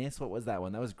anus. What was that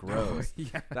one? That was gross.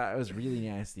 Yeah. That was really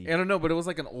nasty. I don't know, but it was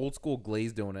like an old school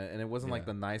glazed donut, and it wasn't like Yeah.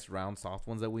 the nice round soft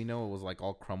ones that we know. It was like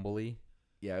all crumbly.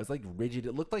 Yeah, it was like rigid.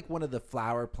 It looked like one of the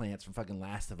flower plants from fucking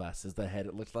Last of Us. Is the head?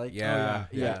 It looked like. Yeah.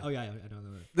 Yeah. Oh yeah, I don't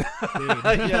know that.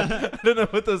 Dude. Yeah, I don't know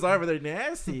what those are, but they're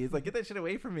nasty. It's like, get that shit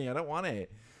away from me. I don't want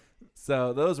it.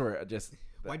 So those were just.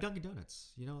 Why Dunkin'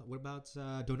 Donuts? You know, what about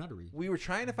Donuttery? We were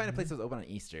trying to find a place that was open on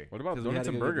Easter. What about 'Cause we had donuts to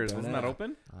and go get burgers? the Wasn't donut. that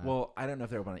open? Well, I don't know if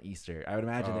they're open on Easter. I would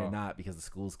imagine Oh. they're not because the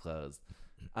school's closed.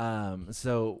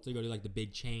 So so you go to like the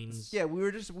big chains. yeah, we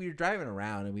were driving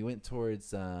around and we went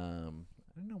towards. I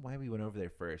don't know why we went over there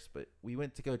first, but we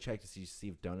went to go check to see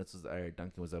if Donuts was or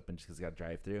Dunkin' was open just because it got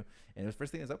drive through, and it was the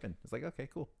first thing that was open. It's like, okay,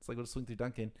 cool. It's like we'll just swing through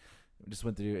Dunkin'. We just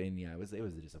went through, and yeah, it was a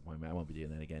disappointment. I won't be doing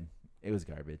that again. It was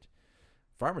garbage.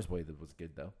 Farmer's Boy was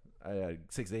good though.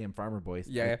 6 a.m. Farmer Boys.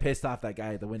 Yeah. I pissed off that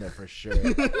guy at the window for sure.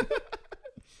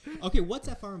 Okay, what's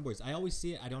at Farm Boys? I always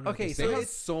see it. I don't know. Okay, what so they They sell. have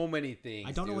so many things.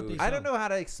 I don't know what dude. they I don't know how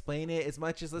to explain it as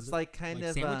much as it's like kind like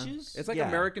of sandwiches. It's like Yeah.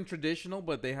 American traditional,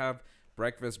 but they have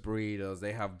breakfast burritos.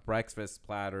 They have breakfast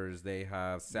platters. They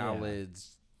have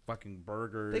salads, fucking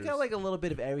burgers. They got like a little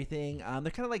bit of everything.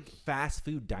 They're kind of like fast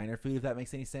food diner food, if that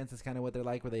makes any sense. That's kind of what they're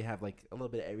like, where they have like a little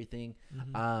bit of everything.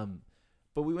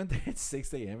 But we went there at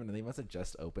 6 a.m. and they must have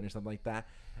just opened or something like that.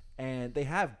 And they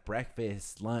have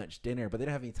breakfast, lunch, dinner, but they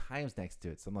don't have any times next to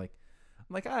it. So I'm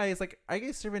like, ah, he's like, are you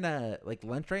guys serving like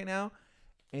lunch right now?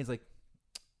 And he's like,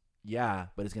 yeah,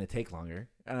 but it's gonna take longer.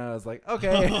 And I was like,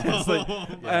 okay. It's like,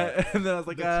 and then I was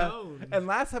like, The tone. and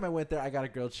last time I went there, I got a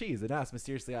grilled cheese, and now it's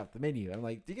mysteriously off the menu. I'm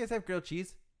like, do you guys have grilled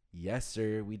cheese? Yes,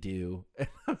 sir, we do. And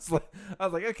I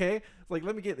was like, okay. It's like,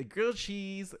 let me get the grilled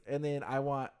cheese, and then I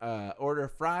want order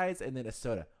of fries and then a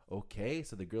soda. Okay,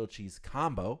 so the grilled cheese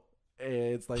combo.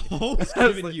 It's like, Oh, it's I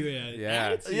was giving like- you an Yeah.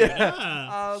 attitude. yeah.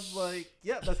 I was like,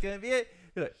 yep, that's gonna be it.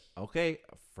 He's like, okay,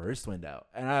 first window.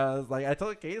 And I was like, I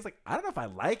told Katie, it's like, I don't know if I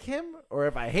like him or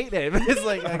if I hate him. It's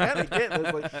like, I kind of get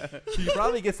this. Like, he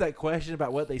probably gets that question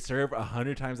about what they serve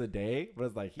 100 times a day, but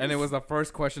it's like, And it was the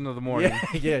first question of the morning.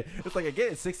 yeah, yeah. It's like I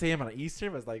get it 6 a.m. on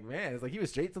Easter, but it's like, man, it's like he was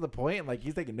straight to the point, and like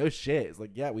he's taking no shit. It's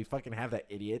like, yeah, we fucking have that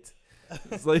idiot.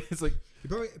 It's like He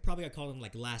probably got called in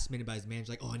like last minute by his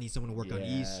manager, like, oh, I need someone to work on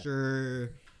Yeah.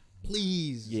 Easter,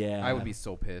 please. yeah. I would be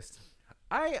so pissed.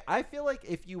 I feel like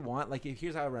if you want, like,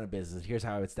 here's how I run a business. Here's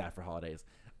how I would staff for holidays.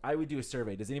 I would do a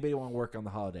survey. Does anybody want to work on the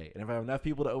holiday? And if I have enough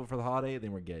people to open for the holiday,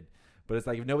 then we're good. But it's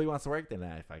like, if nobody wants to work, then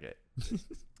fuck it.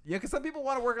 Yeah, because some people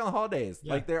want to work on the holidays.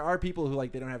 Yeah. Like, there are people who,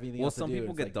 like, they don't have anything Well, else to do. some people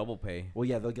It's get like, double pay. well,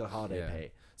 yeah, they'll get holiday Yeah.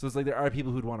 pay. So it's like, there are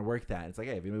people who'd want to work that. It's like,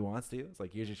 hey, if anybody wants to, it's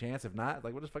like, here's your chance. If not, it's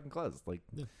like, we'll just fucking close. It's like,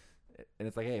 Yeah. and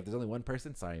it's like, hey, if there's only one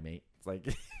person, sorry, mate. It's like,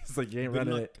 it's like, you ain't Good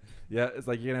running luck. it. Yeah, it's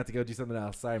like, you're going to have to go do something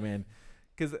else. Sorry, man.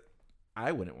 Because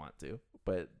I wouldn't want to,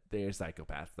 but there's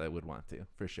psychopaths that would want to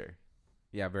for sure.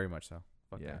 Yeah, very much so.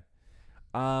 Fuck Yeah.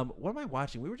 What am I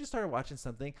watching? We were just started watching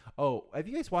something. Oh, have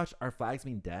you guys watched Our Flags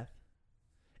Mean Death?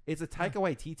 It's a Taika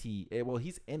Waititi. Well,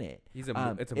 he's in it. It's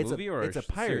a movie or it's a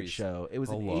pirate series? show. It was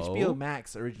Hello? an HBO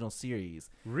Max original series,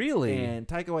 Really? and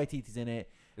Taika Waititi's in it.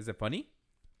 Is it funny?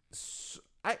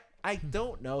 I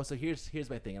don't know. So here's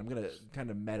my thing. I'm gonna kind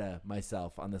of meta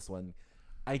myself on this one.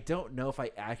 I don't know if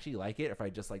I actually like it or if I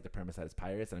just like the premise that it's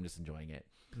pirates and I'm just enjoying it.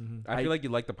 I feel like you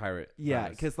like the pirate. Yeah,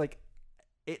 premise. because like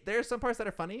there are some parts that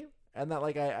are funny and that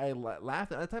like I laugh.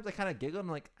 And other times I kind of giggle and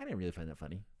I'm like, I didn't really find that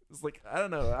funny. It's like I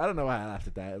don't know why I laughed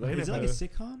at that. Like, Is it like a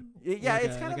sitcom? Yeah, Like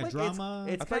it's kind of a like drama.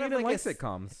 It's I kind thought you of didn't like a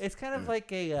sitcoms. It's kind of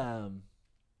like a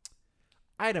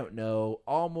I don't know,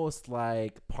 almost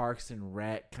like Parks and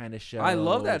Rec kind of show. I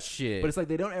love that shit. But it's like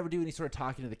they don't ever do any sort of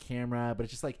talking to the camera. But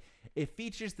it's just like it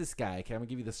features this guy. Okay, I'm gonna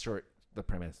give you the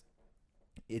premise.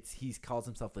 He calls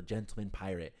himself the Gentleman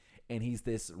Pirate, and he's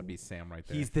this. That'd be Sam right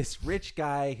there. He's this rich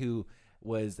guy who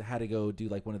had to go do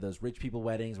like one of those rich people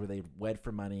weddings where they wed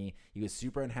for money. He was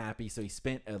super unhappy, so he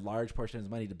spent a large portion of his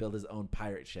money to build his own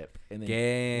pirate ship, and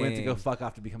then went to go fuck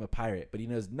off to become a pirate. But he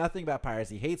knows nothing about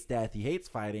pirates. He hates death. He hates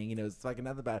fighting. He knows fucking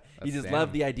nothing about it. He That's just Sam.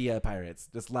 loved the idea of pirates.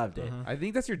 Just loved it. Uh-huh. I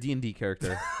think that's your D&D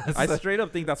character. I straight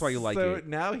up think that's why you like so it.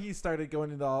 now he started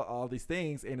going into all these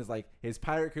things, and is like his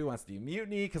pirate crew wants to do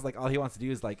mutiny because like all he wants to do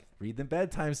is like read them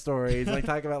bedtime stories, like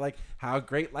talk about like how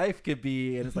great life could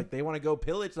be, and it's like they want to go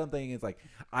pillage something. And it's like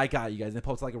I got you guys, and they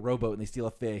pull to like a rowboat and they steal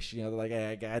a fish. You know, they're like,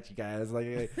 hey, I got you guys.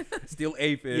 Like, Steal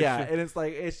a fish. yeah, and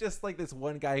it's just like this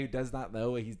one guy who does not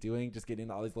know what he's doing, just getting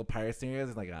into all these little pirate scenarios.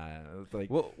 It's like it's like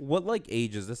What like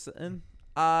age is this in?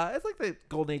 it's like the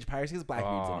golden age piracy because Black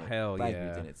Beard's in it. Hell Black yeah.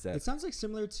 Beard's in it. So It sounds like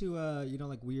similar to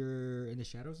like We're in the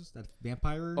Shadows, that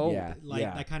vampire. Oh, yeah, like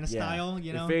yeah, that kind of yeah. style.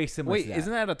 You It's know. very similar. Wait, to that.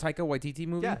 isn't that a Taika Waititi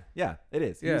movie? Yeah, it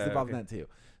is. He was Yeah, involved in okay. that too.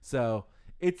 So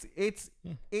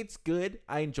it's good.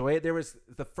 I enjoy it. There was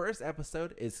the first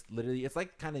episode is literally it's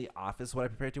like kind of The Office. What I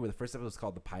prepared to, where the first episode was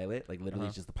called the pilot, like literally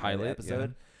it's just the pilot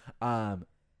episode.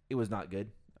 It was not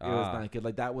good. It was not good.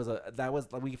 Like that was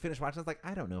like we finished watching. I was like,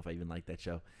 I don't know if I even like that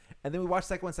show. And then we watched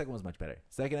second one. Second one was much better.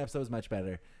 Second episode was much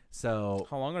better. So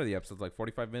How long are the episodes? Like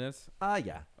 45 minutes?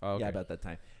 yeah. Oh, okay. Yeah, about that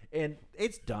time. And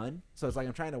it's done. So it's like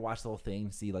I'm trying to watch the whole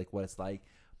thing, see like what it's like.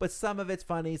 But some of it's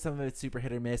funny, some of it's super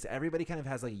hit or miss. Everybody kind of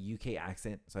has like a UK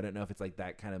accent, so I don't know if it's like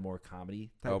that kind of more comedy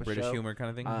type of British show. humor kind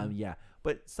of thing? Yeah.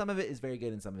 But some of it is very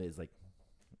good and some of it is like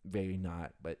very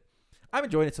not. But I'm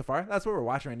enjoying it so far. That's what we're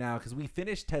watching right now because we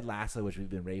finished Ted Lasso, which we've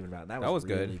been raving about. And that was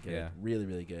really good. Yeah. Really,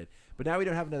 really good. But now we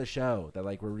don't have another show that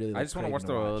like we're really. Like, I just want to watch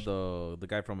craving the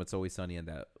guy from It's Always Sunny and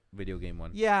that video game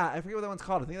one. Yeah, I forget what that one's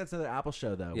called. I think that's another Apple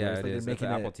show though. Yeah, where it's it like is. They're It's making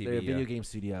Apple TV, they're a video yeah. game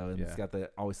studio and it's Yeah. got the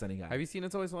Always Sunny guy. Have you seen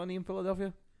It's Always Sunny in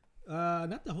Philadelphia?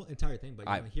 Not the whole entire thing, but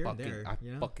you know, here and there. I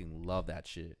You know. fucking love that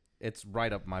shit. It's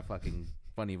right up my fucking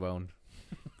funny bone.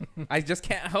 I just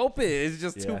can't help it. It's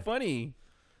just too Yeah. funny.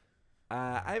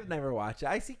 I've never watched it.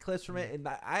 I see clips from it, and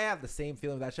I have the same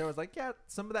feeling with that show. I was like, yeah,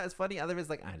 some of that is funny. Other of it's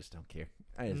like, I just don't care.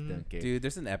 I just don't care. Dude,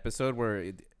 there's an episode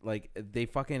where like they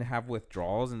fucking have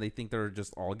withdrawals and they think they're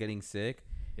just all getting sick.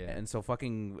 Yeah. And so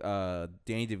fucking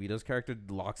Danny DeVito's character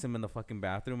locks him in the fucking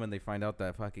bathroom and they find out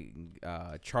that fucking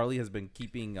Charlie has been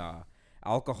keeping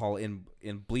alcohol in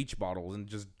bleach bottles and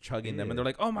just chugging them. And they're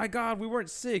like, oh my God, we weren't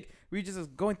sick. We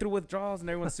just going through withdrawals and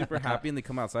everyone's super happy and they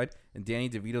come outside. And Danny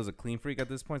DeVito's a clean freak at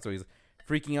this point. So he's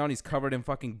freaking out. He's covered in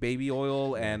fucking baby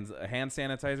oil and hand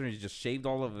sanitizer. And he's just shaved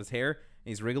all of his hair. And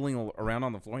he's wriggling around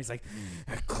on the floor. He's like,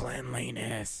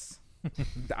 cleanliness.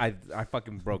 I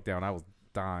fucking broke down. I was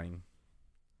dying.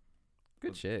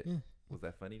 Good shit. Yeah. Was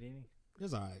that funny, Danny? It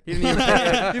was alright. He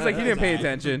didn't he's like, he didn't pay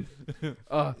attention.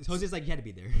 Jose's like, you had to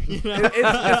be there. It's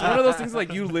one of those things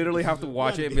like you literally have to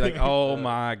watch it and be like, oh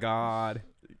my God.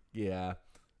 Yeah.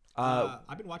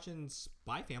 I've been watching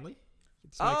Spy Family.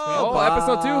 Oh,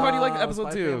 episode 2? How do you like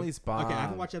episode Spy 2? Family's bomb. Okay, I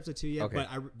haven't watched episode 2 yet, Okay. but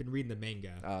I've been reading the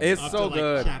manga. It's Up so to,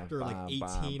 good. Like, chapter like Bah,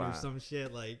 18 bah, or bah. some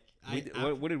shit. Like,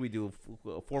 What did we do?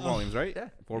 4 volumes, right? Yeah.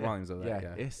 4 volumes of that. Yeah,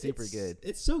 Yeah. it's super good.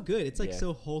 It's so good. It's like Yeah.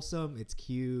 so wholesome. It's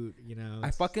cute. You know.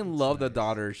 I fucking it's love the nice.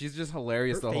 daughter. She's just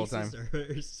hilarious Her the whole time. faces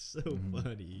are so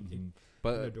funny.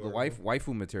 But the adorable.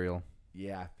 waifu material.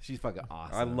 Yeah, she's fucking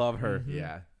awesome. I love her. Mhm.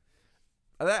 Yeah.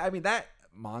 I mean that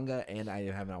manga, and I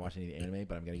have not watched any of the anime,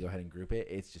 but I'm gonna go ahead and group it.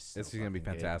 It's just It's gonna be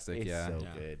fucking good. fantastic, It's yeah. so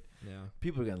Yeah. good. Yeah.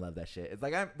 People are gonna love that shit. It's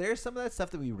like there's some of that stuff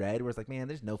that we read where it's like, man,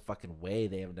 there's no fucking way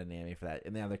they haven't done an anime for that,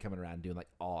 and now they're coming around and doing like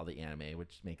all the anime,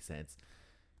 which makes sense.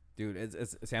 Dude,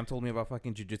 Sam told me about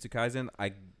fucking Jujutsu Kaisen.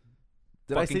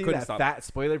 Did I fucking see you couldn't that stop. fat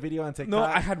spoiler video on TikTok? No,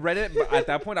 I had read it, but at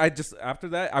that point, after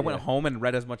that, I went Yeah. home and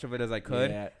read as much of it as I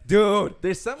could. Yeah. Dude,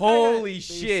 There's some Holy there's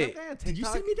some shit. guy on Did you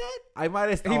TikTok- send me that? I might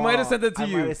have. He might have sent that to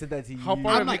you. I might have sent that to you. How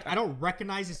far I'm have like, I don't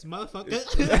recognize this motherfucker.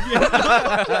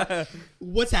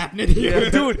 What's happening here?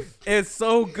 dude, it's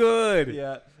so good.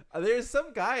 Yeah. There's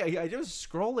some guy I just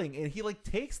scrolling and he like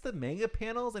takes the manga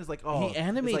panels and it's like, oh, He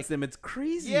animates it's like, them. It's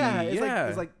crazy. Yeah,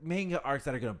 it's like manga arcs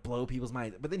that are gonna blow people's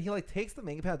minds. But then he like takes the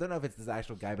manga panel. I don't know if it's this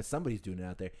actual guy, but somebody's doing it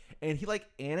out there. And he like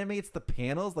animates the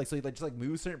panels, like so he like just like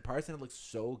moves certain parts and it looks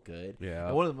so good. Yeah.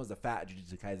 And one of them was a fat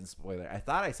Jujutsu Kaisen spoiler. I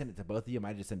thought I sent it to both of you. I might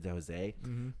have just sent it to Jose.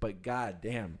 But god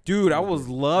damn, Dude, I was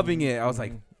loving it. I was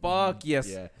like, fuck yes.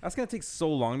 Yeah. That's gonna take so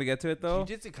long to get to it though.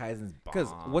 Jujutsu Kaisen's Because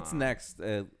what's bomb. next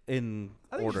in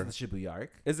I think order? it's the Shibuya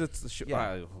arc. Is it?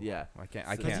 Yeah. Yeah. I can't.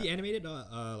 So- I Has can't. he animated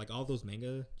like all those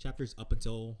manga chapters up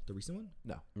until the recent one?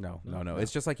 No.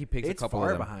 It's just like he picks It's a couple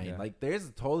far of them. behind. Yeah. Like there's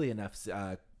totally enough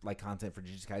like content for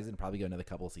Jujutsu Kaisen to probably go another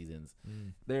couple seasons.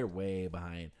 They're way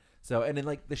behind. So and then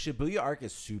like the Shibuya arc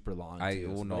is super long. I too.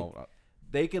 will So, know. like,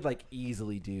 they could like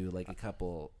easily do like a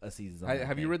couple of seasons. On that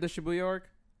Have you thing. read the Shibuya arc?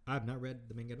 I have not read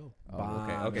the manga at all. Oh, Bomb.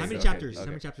 okay. How many so- chapters? okay.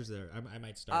 How many chapters are there? I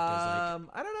might start. 'cause,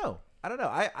 I don't know.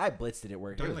 I blitzed it at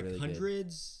work. like, It was talking like really good.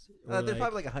 hundreds. There's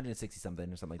probably like 160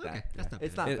 something or something like Okay, that. that's not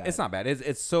It's bad. not bad. It's not bad.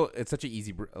 It's such an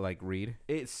easy like read.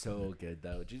 It's so good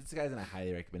though. Jujutsu Kaisen I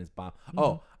highly recommend. It's bomb.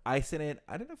 Oh, I sent it.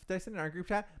 I don't know if did I send it in our group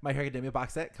chat. My Hero Academia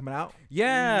box set coming out.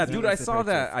 Yeah, Easy dude, I instant saw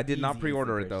that. purchase. I did not Easy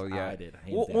pre-order it instant though. purchase. Yeah, I did.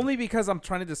 Hands Well, down. only because I'm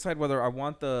trying to decide whether I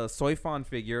want the Soifon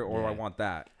figure or I Yeah. want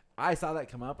that. I saw that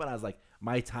come up and I was like,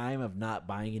 my time of not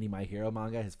buying any My Hero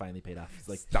manga has finally paid off. It's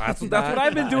like That's what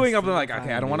I've been doing. I'm like,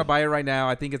 okay, I don't want to to buy it right now.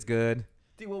 I think it's good.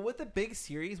 Dude, well, with the big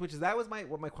series, which is that was my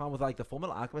qualm with like the Full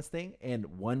Metal Alchemist thing and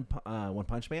One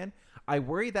Punch Man, I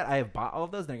worry that I have bought all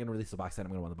of those and they're gonna release the box set.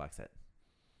 I'm gonna want the box set.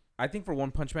 I think for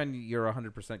One Punch Man, you're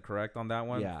 100% correct on that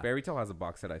one. Yeah. Fairy Tail has a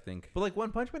box set, I think. But like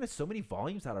One Punch Man has so many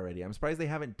volumes out already. I'm surprised they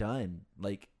haven't done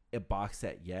like a box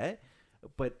set yet.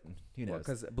 But who knows?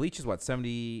 Because Bleach is what,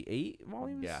 78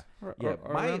 volumes? Yeah. Or Yeah,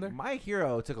 around there? my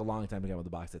Hero took a long time to get with the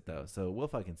box set though, so we'll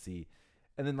fucking see.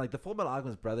 And then like the Full Metal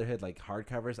Alchemist Brotherhood like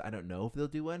hardcovers, I don't know if they'll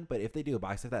do one, but if they do a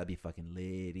box set, that'd be fucking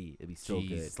litty. It'd be so Jeez,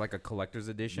 good. it's like a collector's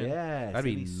edition. Yeah, That'd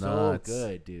be it'd nuts. so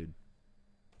good, dude.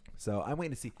 So I'm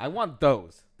waiting to see. I want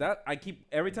those. That I keep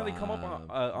every time they come up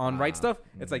on Right Stuff.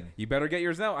 It's like you better get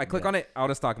yours now. I click Yeah. on it, out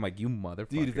of stock. I'm like, you motherfuckers.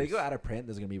 Dude, if they go out of print,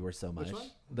 there's gonna be worth so much. Which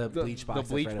one? The Bleach box.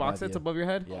 the Bleach right box above sets you. above your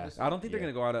head. Yeah. I don't think they're Yeah.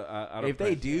 gonna go out of. If they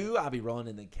print. do, I'll be rolling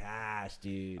in the cash,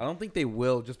 dude. I don't think they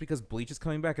will, just because Bleach is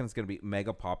coming back and it's gonna be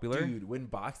mega popular. Dude, when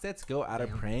box sets go out of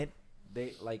print,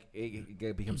 they like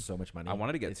it becomes so much money. I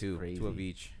wanted to get It's two crazy. of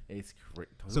each. It's crazy.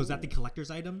 So is that the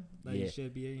collector's item that Yeah. you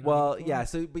should be? Well, looking for? yeah.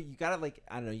 So, but you gotta like,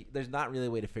 I don't know. There's not really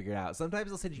a way to figure it out. Sometimes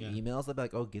they'll send you Yeah. emails. They'll be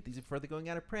like, "Oh, get these before they're going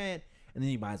out of print," and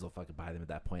then you might as well fucking buy them at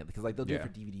that point because like they'll do Yeah. it for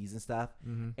DVDs and stuff.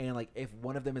 And like, if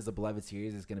one of them is a beloved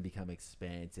series, it's gonna become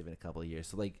expensive in a couple of years.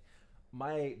 So like,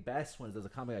 my best one is there's a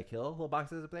Comic I Kill little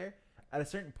boxes up there. At a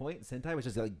certain point, Sentai was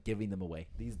just like giving them away.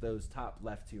 Those top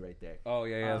left two right there. Oh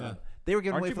yeah. Yeah. They were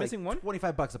giving Aren't away you for like missing one?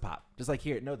 $25 a pop. Just like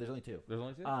here, no, there's only two. There's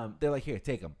only two. They're like, here,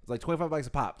 take them. It's like $25 a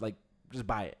pop. Like, just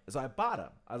buy it. So I bought them.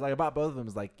 I bought both of them.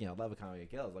 It's like, love a Comic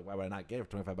Kill. I was like, why would I not get it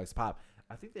for $25 a pop?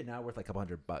 I think they're now worth like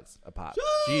 $200 a pop.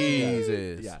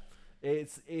 Jesus. Yeah,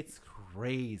 it's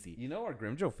crazy. You know our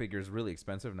Grimjo figure is really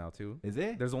expensive now too. Is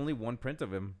it? There's only one print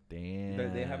of him.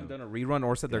 Damn. They haven't done a rerun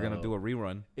or said they're gonna Go. do a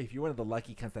rerun. If you're one of the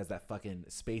lucky cunts that has that fucking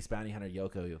Space Bounty Hunter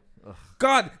Yoko, ugh.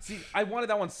 God, see, I wanted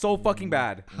that one so fucking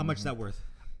bad. How much is that worth?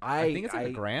 I think it's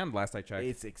like $1,000 last I checked.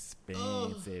 It's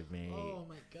expensive, man. Oh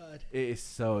my god. It is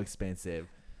so expensive.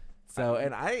 So,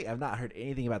 and I have not heard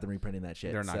anything about them reprinting that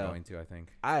shit. They're not so going to, I think.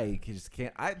 I just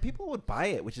can't. People would buy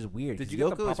it, which is weird. Did 'cause you get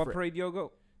the Yoko is Pop-Up for- Parade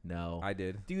Yogo? No, I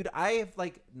did. Dude, I have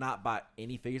like not bought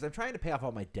any figures. I'm trying to pay off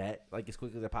all my debt like as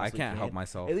quickly as I possibly can. can't help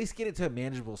myself. At least get it to a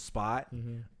manageable spot.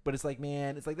 But it's like,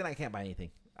 man, it's like then I can't buy anything.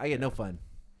 I get no fun.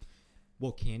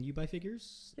 Well, can you buy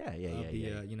figures? Yeah, Of the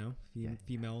Yeah.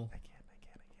 female. I can't.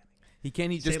 He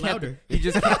can. He Say just can't. louder. He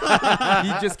just. Can't,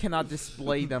 he just cannot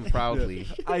display them proudly.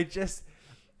 I just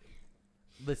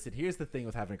listen. Here's the thing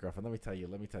with having a girlfriend. Let me tell you.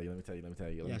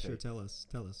 Yeah, sure. Tell us.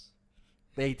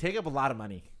 They take up a lot of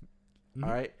money. Mhm. All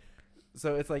right.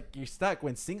 So it's like you're stuck.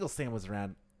 When single Sam was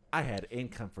around, I had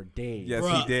income for days. Yes,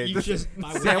 Bruh, he did. you just-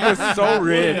 my Sam was so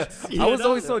rich. You I was know?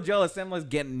 always so jealous. Sam was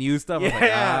getting new stuff. Yeah.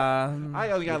 I was like,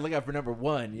 I only gotta look out for number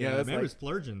one. You know, it's man like, was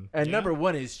splurging. and you number know?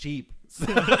 one is cheap.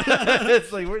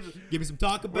 It's like we're just, Give me some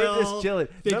Taco we're Bell. just chilling.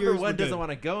 Figures, Number we're one doesn't good.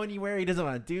 want to go anywhere. He doesn't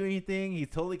want to do anything. He's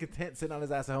totally content sitting on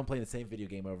his ass at home playing the same video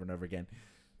game over and over again.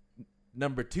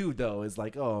 number 2 though is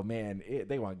like, oh man,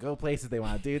 they want to go places, they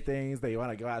want to do things, they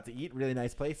want to go out to eat really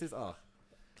nice places. Oh,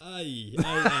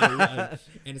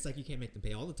 and it's like you can't make them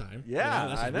pay all the time. Yeah,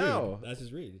 that's I just know. Rude. That's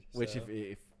just rude. Which So,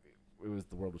 if it was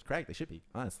the world was correct, they should be,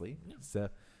 honestly. Yeah. So,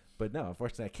 but no,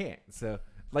 unfortunately, I can't. So,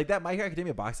 like that My Hero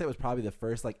Academia box set was probably the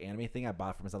first like anime thing I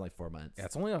bought for myself in like 4 months. Yeah,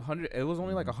 it's only $100. It was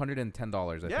only like $110.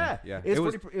 I think. Yeah, It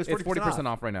was It's 40%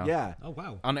 off right now. Yeah, oh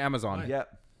wow. on Amazon. Why?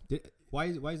 yep. Why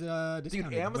is it Dude,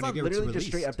 discounted? Amazon literally just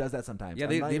straight up does that sometimes. Yeah, I'm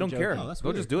they not don't even care. joking. Oh, that's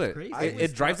They'll weird. just do That's it. crazy. I was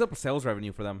It drives up sales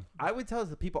revenue for them. I would tell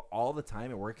the people all the time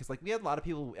at work, because like we had a lot of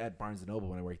people at Barnes & Noble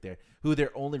when I worked there who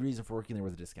their only reason for working there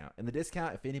was a discount. And the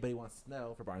discount, if anybody wants to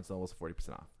know, for Barnes & Noble is 40%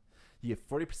 off. You get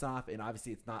 40% off, and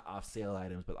obviously it's not off sale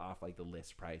items, but off like the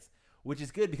list price, which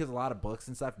is good because a lot of books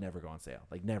and stuff never go on sale.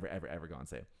 Like never, ever, ever go on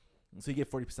sale. So you get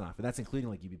 40% off, and that's including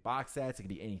like UB box sets. It could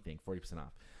be anything, 40%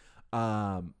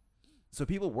 off. So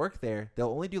people work there. They'll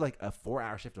only do like a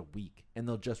 4-hour shift a week, and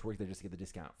they'll just work there just to get the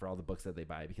discount for all the books that they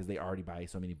buy because they already buy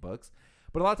so many books.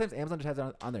 But a lot of times Amazon just has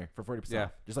it on there for 40% Yeah.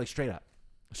 off, just like straight up,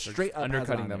 They're straight just up has it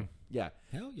undercutting on there. them. Yeah.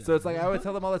 Hell yeah. So it's like I would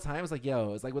tell them all the time. It's like,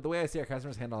 yo, it's like with the way I see our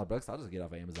customers handle our books, I'll just get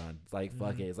off of Amazon. It's like,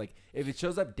 fuck it. It's like if it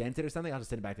shows up dented or something, I'll just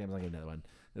send it back to Amazon and get another one.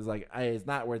 It's like it's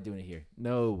not worth doing it here.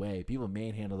 No way. People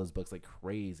manhandle those books like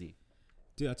crazy.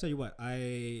 Dude, I'll tell you what.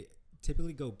 I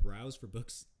typically go browse for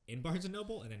books in Barnes and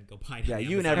Noble and then go buy. Yeah, on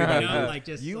you and Amazon, everybody. you know? Like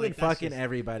just You like, and that's fucking just-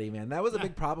 everybody, man. That was a Yeah.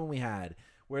 big problem we had.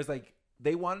 Whereas like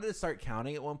they wanted to start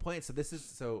counting at one point. So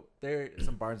there's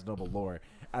some Barnes & Noble lore.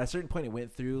 At a certain point, it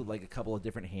went through like a couple of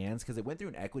different hands because it went through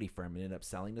an equity firm and ended up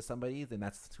selling to somebody. Then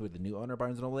that's who the new owner of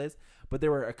Barnes & Noble is. But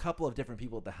there were a couple of different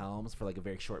people at the helms for like a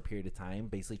very short period of time,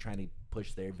 basically trying to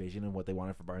push their vision and what they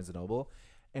wanted for Barnes & Noble.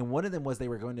 And one of them was they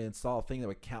were going to install a thing that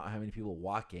would count how many people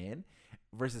walk in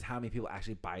versus how many people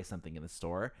actually buy something in the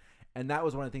store. And that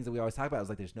was one of the things that we always talk about. It was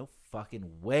like, there's no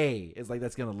fucking way. It's like,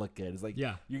 that's going to look good. It's like,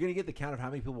 Yeah. you're going to get the count of how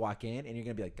many people walk in, and you're going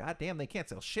to be like, God damn, they can't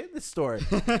sell shit in this store.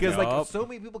 Because, like, Yup. so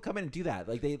many people come in and do that.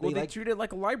 Like, they Well, they like, treat it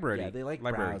like a library. yeah, they like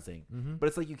library. browsing. Mhm. But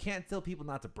it's like, you can't tell people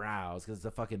not to browse because it's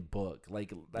a fucking book.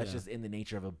 Like, that's Yeah. just in the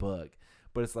nature of a book.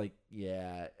 But it's like,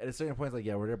 yeah, at a certain point, it's like,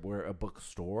 yeah, we're a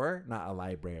bookstore, not a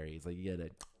library. It's like, you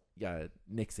gotta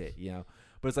nix it, you know?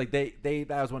 But it's like that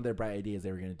was one of their bright ideas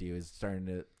they were going to do, is starting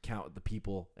to count the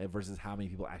people versus how many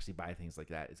people actually buy things like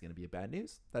that is going to be a bad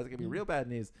news. That's going to be real bad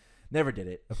news. Never did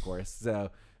it, of course.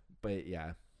 So, but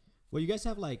yeah. Well, you guys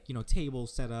have like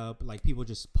tables set up, like people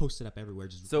just post it up everywhere.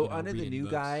 Just So reading under the new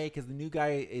books. guy, because the new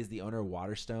guy is the owner of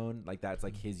Waterstone, like that's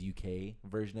like his UK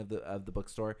version of the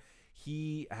bookstore.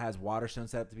 He has Waterstone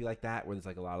set up to be like that, where there's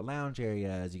like a lot of lounge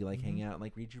areas. You can like hang out and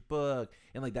like read your book,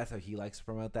 and like that's how he likes to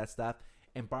promote that stuff.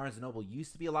 And Barnes & Noble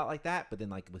used to be a lot like that, but then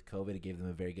like with COVID, it gave them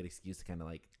a very good excuse to kind of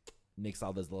like nix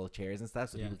all those little chairs and stuff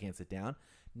so Yeah. people can't sit down.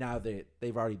 Now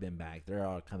they've already been back. They're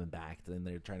all coming back, and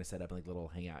they're trying to set up like little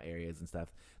hangout areas and stuff.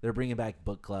 They're bringing back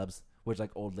book clubs, which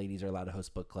like old ladies are allowed to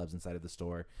host book clubs inside of the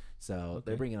store. So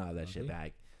they're Okay. bringing all that shit Lovely.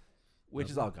 back, which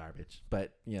is all garbage.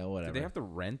 But you know, whatever. Do they have to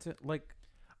rent it? Like,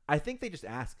 I think they just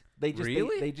ask. They just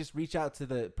Really? they just reach out to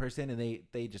the person, and they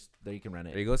can run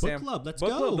it. there you go, Book Sam. club, let's Book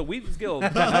go. Club, the Weaves Guild.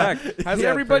 Has Yeah,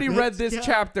 everybody perfect. read this Yeah.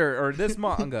 chapter or this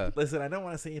manga? Listen, I don't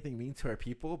want to say anything mean to our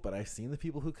people, but I've seen the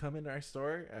people who come into our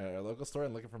store, our local store,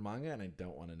 and looking for manga, and I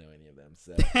don't want to know any of them.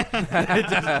 So,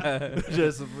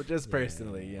 just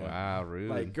personally, you know, Wow, rude.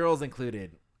 like girls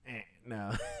included.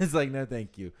 No, it's like no,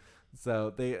 thank you.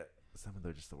 So some of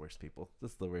them are just the worst people.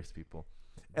 Just the worst people.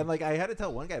 And like I had to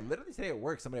tell one guy literally today at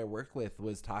work, somebody I worked with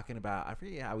was talking about, I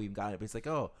forget how we even got it, but it's like,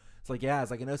 oh, it's like, yeah,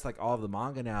 it's like I noticed like all of the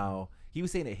manga now. He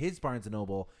was saying at his Barnes and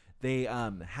Noble, they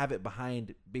have it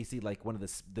behind basically like one of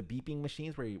the beeping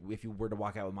machines where if you were to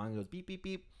walk out with manga, it goes beep beep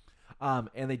beep. And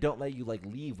they don't let you like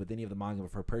leave with any of the manga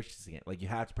before purchasing it. Like you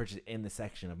have to purchase it in the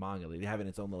section of manga. Like, they have it in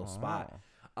its own little spot.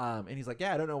 And he's like,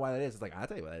 yeah, I don't know why that is. It's like, I'll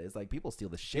tell you what that is. Like people steal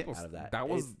the shit out of that. That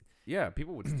was It's yeah.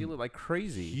 People would steal it like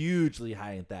crazy. hugely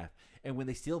high in theft. And when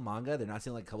they steal manga, they're not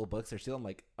stealing like a couple books. They're stealing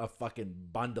like a fucking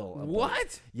bundle. Of books.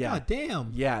 What? Yeah. God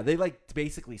damn. Yeah, they like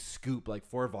basically scoop like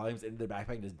 4 volumes into their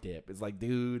backpack and just dip. It's like,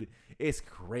 dude, it's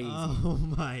crazy. Oh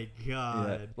my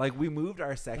god. Yeah. Like we moved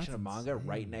our section That's of manga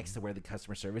right insane. next to where the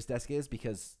customer service desk is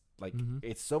because like Mhm.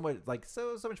 it's so much like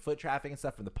so much foot traffic and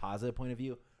stuff from the positive point of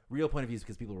view. Real point of view is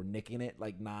because people were nicking it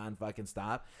like non-fucking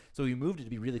stop. So we moved it to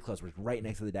be really close. We're right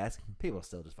next to the desk. People are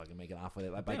still just fucking making off with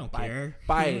it. Like They don't by care.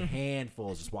 by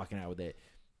handfuls, just walking out with it.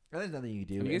 And there's nothing you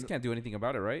can do. You guys And- can't do anything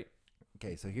about it, right?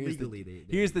 okay, so here's the Legally,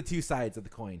 here's the two sides of the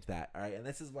coin to that. All right, and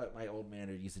this is what my old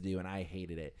manager used to do, and I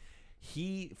hated it.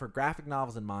 He for graphic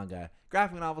novels and manga.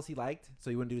 Graphic novels he liked, so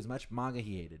he wouldn't do as much. Manga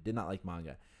he hated. Did not like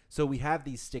manga. So we have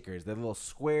these stickers. They're little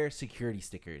square security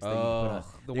stickers. That you put on.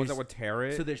 The ones that would tear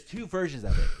it. So there's two versions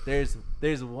of it.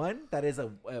 There's one that is a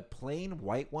plain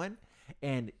white one,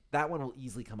 and that one will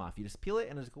easily come off. You just peel it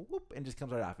and it just go whoop and just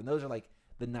comes right off. And those are like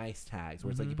the nice tags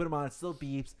where it's like you put them on, it still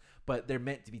beeps, but they're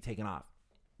meant to be taken off.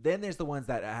 Then there's the ones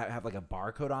that have like a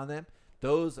barcode on them.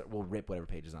 Those will rip whatever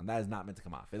page is on. That is not meant to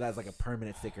come off. That is like a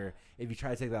permanent sticker. If you try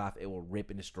to take that off, it will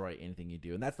rip and destroy anything you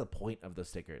do. And that's the point of those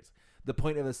stickers. The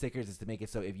point of those stickers is to make it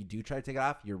so if you do try to take it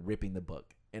off, you're ripping the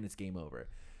book and it's game over.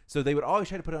 So they would always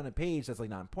try to put it on a page that's like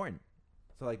not important.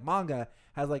 So like manga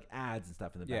has like ads and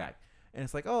stuff in the back. And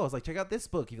it's like, oh, it's like, check out this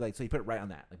book. You like, so you put it right on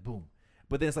that, like boom.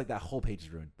 But then it's like that whole page is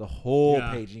ruined. The whole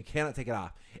page. And you cannot take it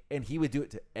off. And he would do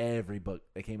it to every book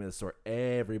that came in the store.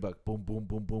 Every book. Boom, boom,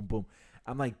 boom, boom, boom.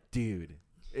 I'm like, dude.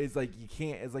 It's like you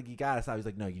can't. It's like you gotta stop. He's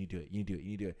like, no, you need to do it. You need to do it. You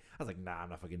need to do it. I was like, nah, I'm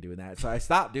not fucking doing that. So I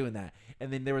stopped doing that.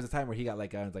 And then there was a time where he got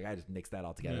like, I was like, I just nixed that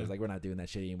altogether. I was like, we're not doing that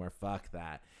shit anymore. Fuck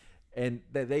that. And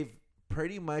they've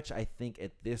pretty much, I think,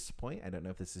 at this point, I don't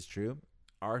know if this is true.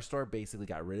 Our store basically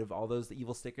got rid of all those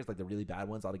evil stickers, like the really bad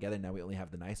ones altogether. Now we only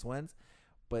have the nice ones.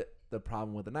 But the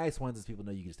problem with the nice ones is people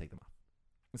know you can just take them off.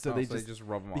 So they just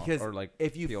rub them because off or like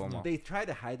if you peel them off. they try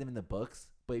to hide them in the books,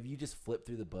 but if you just flip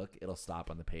through the book, it'll stop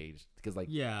on the page because like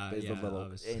there's a little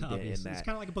indent in that. It's kind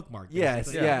of like a bookmark. Yes,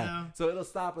 like, yeah. So it'll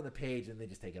stop on the page and they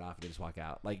just take it off and they just walk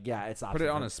out. Like it stops. Put it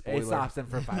on a spoiler. It stops them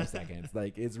for 5 seconds.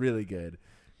 Like it's really good,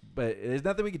 but there's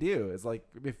nothing we can do. It's like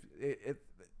if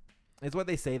it's what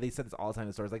they say. They said this all the time in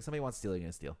the stores. Like somebody wants to steal, you're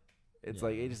gonna steal. It's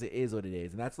like it is what it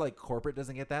is, and that's like corporate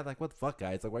doesn't get that. Like what the fuck,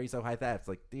 guys? Like why are you so high that? It's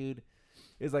like, dude,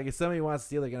 it's like if somebody wants to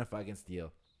steal, they're gonna fucking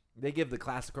steal. They give the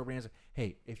classic corporate answer.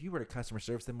 Hey, if you were to customer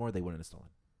service them more, they wouldn't have stolen.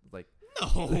 It's like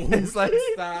no, it's like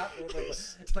stop.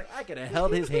 It's like I could have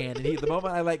held his hand, and the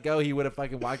moment I let go, he would have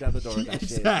fucking walked out the door with that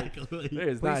shit. Exactly. Like,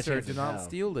 there's Please, not a sir, chance do in not hell.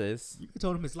 steal this. You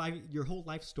told him his life, your whole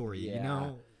life story. Yeah. You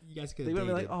know, you guys could. They would have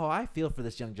be like, oh, I feel for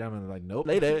this young gentleman. They're like, nope,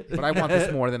 later. But I want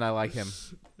this more than I like him.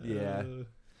 Yeah.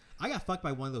 I got fucked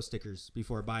by one of those stickers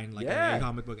before buying like Yeah. a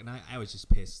comic book, and I was just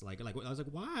pissed. Like I was like,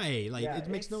 why? Like Yeah, it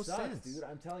makes no sucks, sense, dude.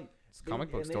 I'm telling you. It's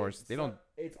comic book stores. They don't.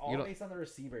 It's all you don't- based on the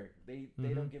receiver. They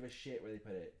don't give a shit where they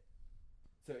put it.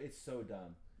 So it's so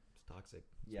dumb. It's toxic.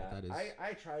 That's Yeah, what that is.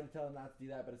 I tried to tell them not to do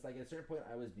that, but it's like at a certain point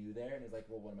I was new there, and it's like,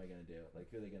 well, what am I gonna do? Like,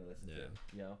 who are they gonna listen to?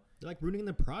 You know? They're like ruining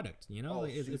the product. You know, Oh,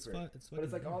 like, it's super. fun. It's But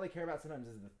it's like fucking- all they care about sometimes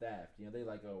is the theft. You know, they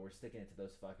like, oh, we're sticking it to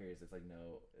those fuckers. It's like,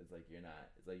 no, it's like you're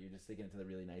not. It's like you're just sticking it to the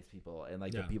really nice people, and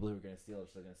like the Yeah. people who are gonna steal are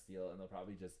still gonna steal, and they'll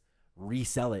probably just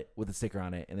resell it with a sticker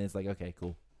on it, and then it's like, okay,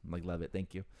 cool. I'm like, love it,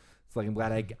 thank you. It's like I'm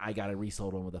glad I got a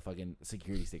resold one with a fucking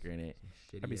security sticker in it.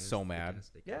 shitty I'd be ass so mad.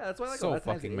 stick. Yeah, that's why like So a lot of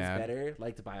times fucking it is mad. better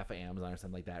like to buy off of Amazon or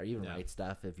something like that, or even Yeah. write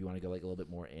stuff if you want to go like a little bit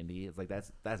more indie. It's like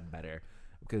that's better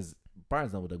because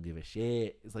Barnes Noble don't give a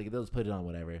shit. It's like they'll just put it on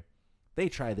whatever. They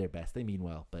try their best. They mean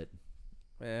well, but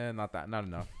Not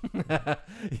enough.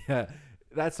 yeah,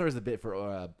 that store's a bit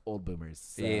for old boomers.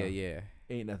 So Yeah.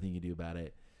 ain't nothing you can do about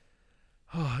it.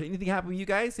 Anything happen with you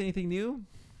guys? Anything new?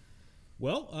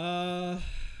 Well,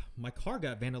 my car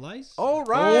got vandalized. Oh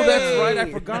Oh, that's right. I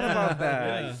forgot Yeah. about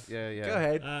that. Yeah. Go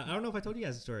ahead. I don't know if I told you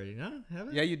guys the story. No,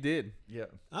 haven't. Yeah, you did. Yeah.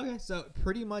 Okay, so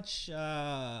pretty much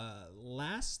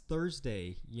last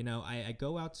Thursday, you know, I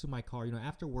go out to my car, you know,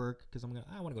 after work because I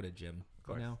want to go to the gym, Of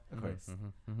course. you know. Of course.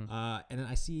 And then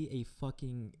I see a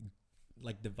fucking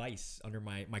like device under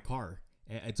my car.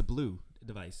 It's a blue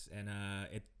device, and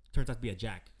it turns out to be a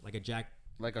jack, like a jack.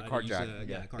 Like a to car use jack.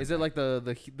 a car Is jack. it like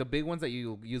the big ones that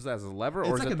you use as a lever,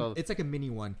 or It's is like it the? it's like a mini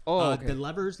one. Oh, okay. The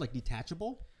lever's like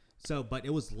detachable, so but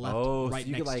it was left Oh, right so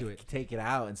you next could like to it. take it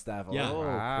out and stuff. Yeah. Oh,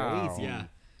 Wow. crazy. Yeah.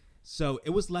 So it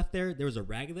was left there. There was a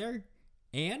rag there,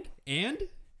 and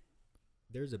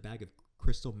there's a bag of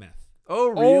crystal meth.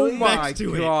 Oh, Oh really? my Next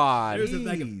to it. god! There's a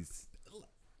bag of. Jeez.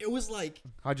 It was like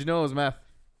How'd you know it was meth?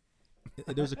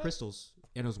 there was a crystals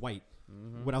and it was white.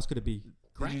 What else could it be?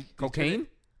 Crack? Cocaine?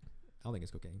 I don't think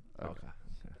it's cocaine. Okay.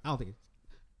 I don't think it's.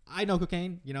 I know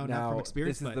cocaine, you know, not from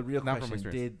experience. This is but the real Not from question.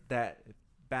 experience. Did that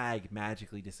bag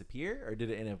magically disappear, or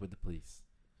did it end up with the police?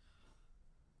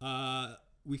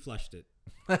 we flushed it.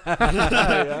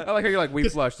 I like how you're like, we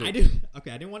 'Cause flushed I it.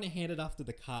 didn't want to hand it off to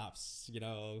the cops, you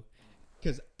know,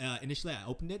 because initially I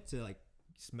opened it to like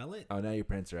smell it. Oh, now your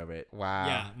prints are of it. Wow.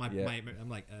 Yeah, Yeah. I'm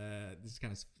like, this is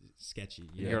kind of sketchy.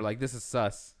 You You're know? like, this is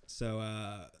sus. So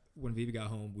when Vivi got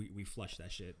home, we flushed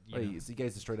that shit. You know? Wait, so you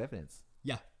guys destroyed evidence?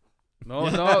 Yeah. No,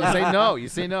 you say no. You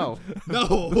say no.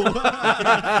 No.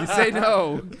 You say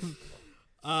no.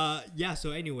 Yeah.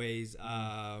 So, anyways,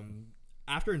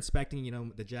 after inspecting, you know,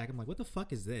 the jack, I'm like, what the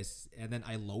fuck is this? And then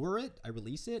I lower it, I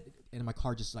release it, and my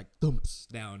car just like thumps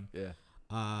down. Yeah.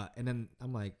 And then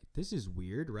I'm like, this is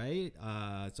weird, right?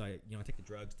 So I take the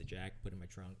drugs, the jack, put it in my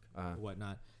trunk,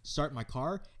 whatnot. Start my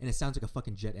car, and it sounds like a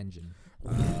fucking jet engine.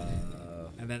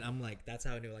 And then I'm like, that's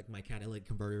how I knew like my catalytic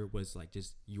converter was like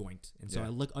just yoinked. And so I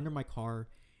look under my car,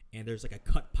 and there's like a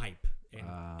cut pipe, and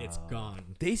it's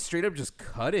gone. They straight up just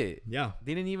cut it. Yeah.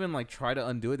 They didn't even like try to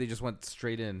undo it. They just went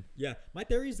straight in. Yeah. My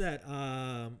theory is that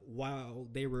while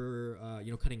they were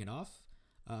cutting it off,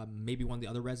 maybe one of the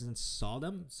other residents saw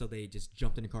them, so they just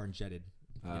jumped in the car and jetted.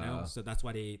 So that's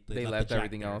why they left the jack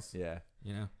everything there, else. Yeah.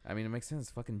 I mean, it makes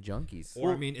sense. Fucking junkies.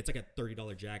 Or I mean, it's like a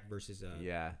 $30 jack versus a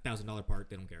 $1,000 part.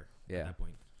 They don't care at that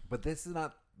point. But this is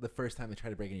not the first time they try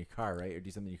to break in your car, right? Or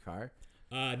do something in your car?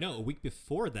 No, a week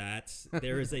before that,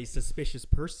 there is a suspicious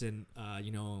person,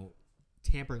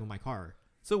 tampering with my car.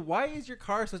 So why is your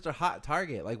car such a hot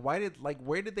target? Like,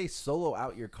 where did they solo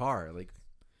out your car? Like,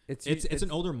 it's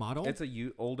an older model. It's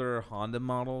older Honda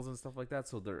models and stuff like that,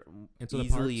 so they're so the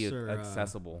easily parts are,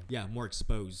 accessible. More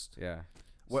exposed. Yeah.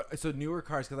 What? So newer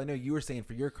cars, because I know you were saying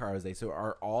for your car, Jose. So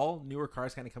are all newer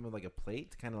cars kind of come with like a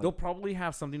plate, kind of? They'll probably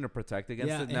have something to protect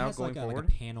against it it now has going like forward.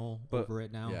 like a panel over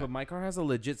it now. Yeah. But my car has a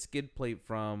legit skid plate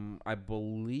from, I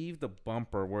believe, the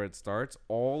bumper where it starts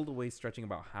all the way stretching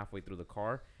about halfway through the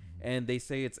car. And they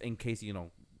say it's in case,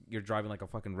 you're driving like a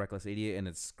fucking reckless idiot and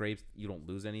it scrapes, you don't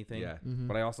lose anything. Yeah.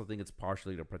 But I also think it's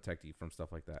partially to protect you from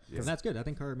stuff like that. And that's good. I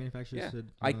think car manufacturers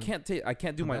should. I can't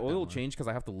do my oil change because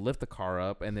I have to lift the car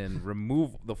up and then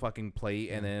remove the fucking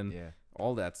plate and then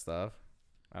all that stuff.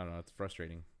 I don't know. It's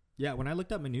frustrating. Yeah. When I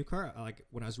looked up my new car, like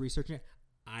when I was researching it,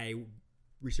 I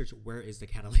research where is the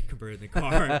catalytic converter in the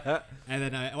car, and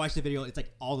then I watched the video. It's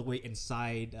like all the way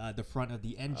inside the front of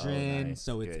the engine, nice.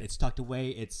 so it's tucked away.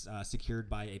 It's secured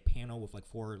by a panel with like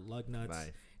 4 lug nuts,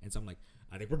 and so I'm like,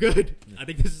 I think we're good. I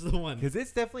think this is the one. Because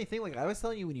it's definitely a thing. Like I was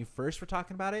telling you when you first were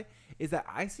talking about it, is that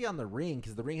I see on the Ring,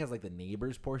 because the Ring has like the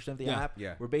neighbors portion of the app,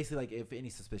 where basically like if any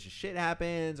suspicious shit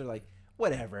happens or like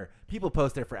whatever, people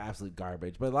post there for absolute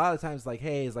garbage. But a lot of times, like,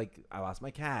 hey, it's like I lost my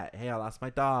cat. Hey, I lost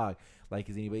my dog. Like,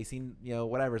 has anybody seen,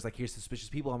 whatever? It's like, here's suspicious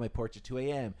people on my porch at 2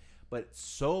 a.m. But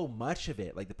so much of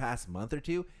it, like the past month or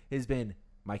two, has been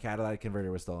my catalytic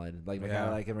converter was stolen. Like, my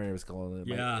catalytic converter was stolen.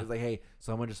 Yeah. It's like, hey,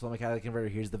 someone just stole my catalytic converter.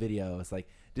 Here's the video. It's like,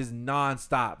 just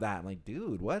nonstop that. I'm like,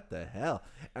 dude, what the hell?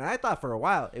 And I thought for a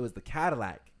while it was the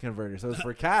Cadillac converter. So it was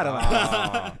for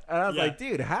Cadillac. And I was like,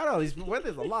 dude, how do all these,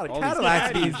 there's a lot of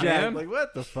Cadillacs being jacked. Like,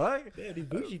 what the fuck? Yeah, these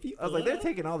bougie people. I was like, they're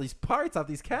taking all these parts off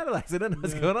these Cadillacs. I don't know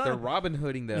what's going on. They're Robin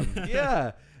Hooding them.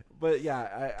 Yeah. But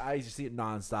yeah, I just see it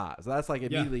nonstop. So that's like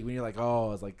immediately when you're like,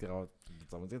 oh, it's like, oh,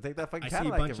 someone's gonna take that fucking Cadillac. I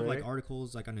see a bunch converter. of like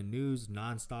articles like on the news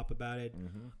nonstop about it.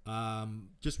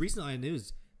 Just recently on the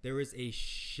news, there was a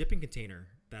shipping container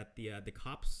that the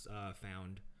cops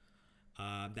found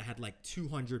that had like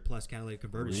 200 plus catalytic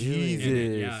converters. Jesus.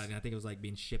 And I think it was like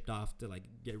being shipped off to like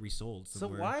get resold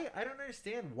somewhere. So why? I don't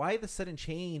understand why the sudden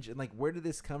change and like where did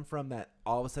this come from that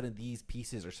all of a sudden these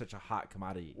pieces are such a hot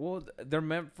commodity? Well, they're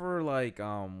meant for like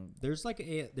there's like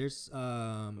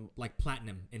like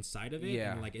platinum inside of it,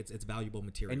 and like it's valuable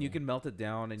material, and you can melt it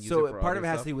down and use so it for part of other it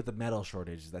has stuff. to do with the metal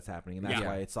shortage that's happening, and that's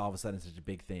why it's all of a sudden such a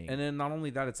big thing. And then not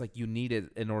only that, it's like you need it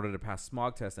in order to pass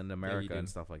smog tests in America and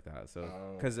stuff like that. So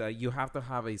because you have to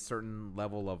have a certain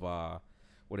level of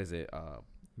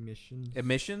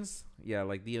emissions. Yeah,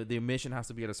 like the emission has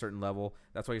to be at a certain level.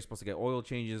 That's why you're supposed to get oil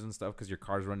changes and stuff because your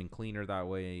car's running cleaner that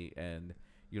way, and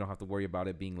you don't have to worry about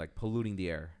it being like polluting the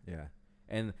air. Yeah,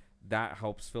 and that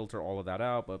helps filter all of that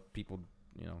out. But people,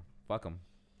 fuck them.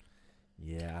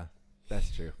 Yeah,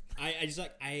 that's true. I just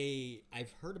like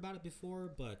I've heard about it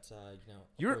before, but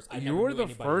you're the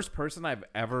first person I've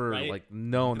ever like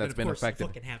known that's been affected.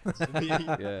 Fucking happens to me.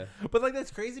 Yeah, but like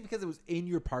that's crazy because it was in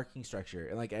your parking structure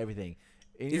and like everything.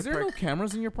 Is there no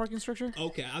cameras in your parking structure?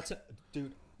 Okay,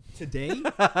 dude. Today,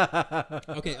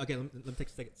 okay. Let me take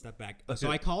a step back.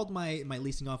 So I called my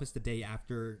leasing office the day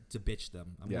after to bitch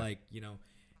them. I'm like,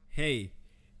 hey,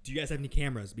 do you guys have any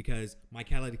cameras? Because my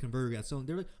catalytic converter got stolen.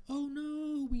 They're like, oh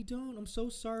no, we don't. I'm so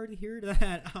sorry to hear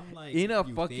that. I'm like, in a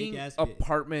fucking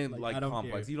apartment like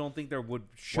complex, care. You don't think there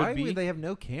should Why be? Why would they have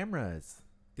no cameras?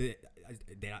 They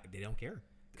don't care.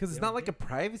 Because it's not like a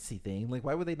privacy thing. Like,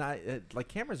 why would they not? Like,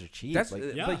 cameras are cheap. That's like,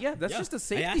 that's just a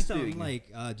safety I asked thing. them, like,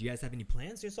 do you guys have any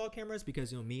plans to install cameras?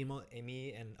 Because me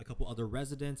and a couple other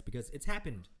residents, because it's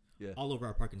happened all over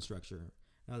our parking structure. And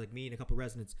I was like, me and a couple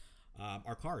residents,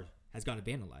 our car has gotten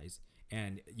vandalized,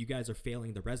 and you guys are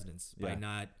failing the residents by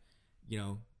not,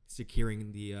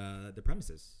 securing the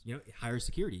premises. Higher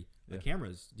security,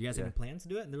 cameras. Do you guys have any plans to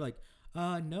do it? And they're like,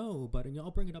 no, but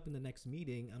I'll bring it up in the next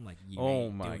meeting. I'm like, you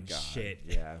ain't doing shit.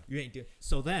 Yeah. You ain't doing.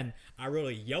 So then I wrote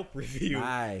a Yelp review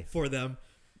for them.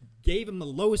 gave them the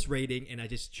lowest rating, and I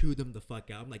just chewed them the fuck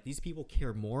out. I'm like, these people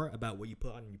care more about what you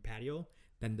put on your patio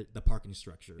than the parking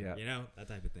structure. Yeah. You know, that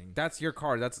type of thing. That's your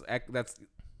car. That's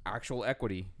actual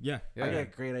equity. Yeah. Yeah. I got a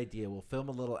great idea. We'll film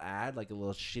a little ad, like a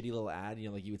little shitty little ad,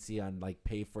 like you would see on like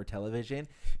pay for television,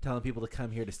 telling people to come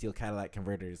here to steal Cadillac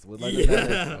converters. With like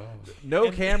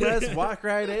no cameras, walk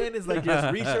right in. It's like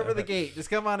just reach over the gate, just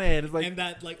come on in. It's like and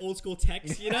that like old school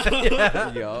text, you know.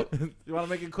 Yup. You want to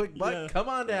make a quick buck? Yeah. Come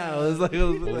on down. It's like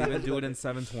We'll even do it in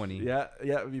 720. Yeah,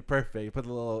 it'd be perfect. Put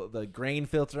the grain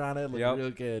filter on it, look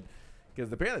real good. Because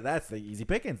apparently that's the easy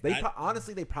pickings.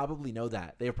 Honestly, they probably know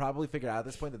that. They've probably figured out at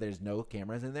this point that there's no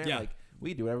cameras in there. Yeah. Like,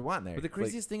 we do whatever we want in there. But the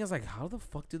craziest thing is, like, how the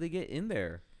fuck do they get in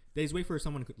there? They just wait for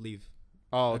someone to leave.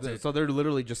 Oh, That's it. so they're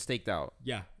literally just staked out.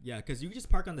 Yeah, because you can just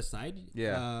park on the side.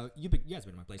 Yeah. You guys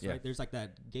been in my place, Yeah. right? There's like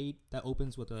that gate that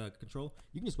opens with a control.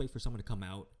 You can just wait for someone to come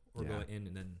out or go in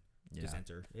and then just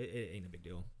enter. It ain't a big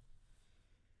deal.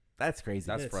 That's crazy.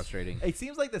 That's frustrating. It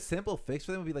seems like the simple fix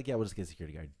for them would be like, yeah, we'll just get a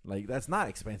security guard. Like, that's not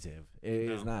expensive.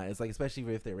 It's not. It's like, especially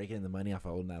if they're raking in the money off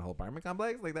of owning that whole apartment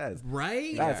complex. Like, that is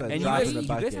Right? That's a And drop in you the guys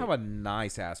bucket. have a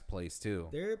nice ass place too.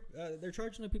 They're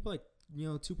charging the people like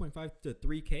 2.5 to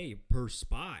 3K per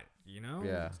spot. You know?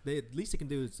 Yeah. At least they can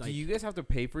do is like Do you guys have to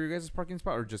pay for your guys' parking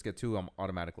spot or just get two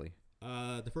automatically?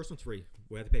 the first one's free.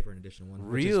 We have to pay for an additional one.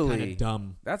 Really? Which is kind of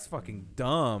dumb. That's fucking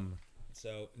dumb.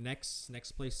 So next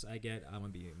place I get, I'm gonna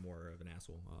be more of an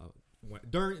asshole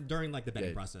during like the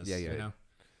betting process. Yeah. You know?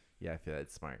 Yeah, I feel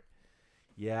that's smart.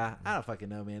 Yeah, I don't fucking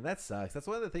know, man. That sucks. That's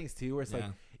one of the things too, where it's like,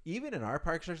 even in our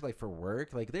park structure, like for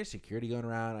work, like there's security going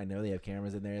around. I know they have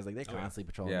cameras in there. It's like they're constantly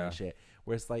patrolling and shit.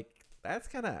 Where it's like that's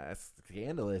kind of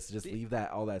scandalous. To just leave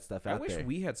all that stuff out there. I wish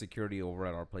we had security over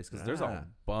at our place because there's a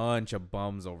bunch of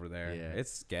bums over there. Yeah.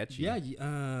 It's sketchy. Yeah.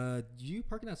 Do you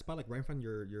park in that spot like right in front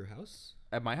of your house?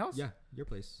 At my house? Yeah, your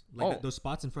place. Like those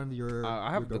spots in front of your.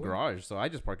 I have your the doorway? garage, so I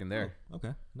just park in there. Oh,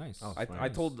 okay, nice. Oh, I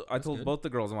told good. both the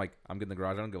girls, I'm like, I'm getting the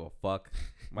garage. I don't give a fuck.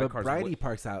 My But car's Bridie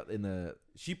parks out in the.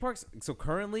 She parks. So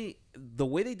currently, the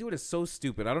way they do it is so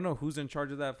stupid. I don't know who's in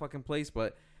charge of that fucking place,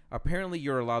 but apparently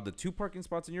you're allowed the 2 parking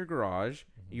spots in your garage.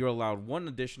 Mm-hmm. You're allowed 1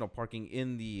 additional parking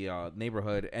in the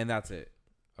neighborhood, and that's it.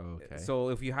 Okay. So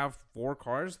if you have 4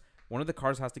 cars, one of the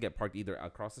cars has to get parked either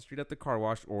across the street at the car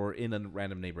wash or in a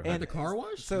random neighborhood. And the car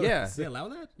wash? So yeah. They allow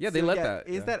that? Yeah, they let that.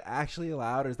 Is that actually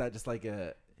allowed, or is that just like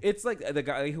a? It's like the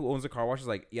guy who owns the car wash is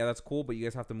like, yeah, that's cool, but you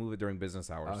guys have to move it during business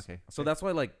hours. Okay. So that's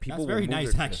why like people. That's very will move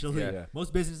nice, their- actually. Yeah.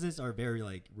 Most businesses are very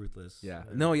like ruthless. Yeah.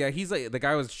 No, yeah, he's like the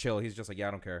guy was chill. He's just like, yeah,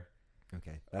 I don't care.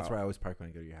 Okay, that's where I always park when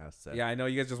I go to your house. So. Yeah, I know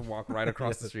you guys just walk right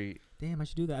across the street. Damn, I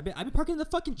should do that. I've been parking in the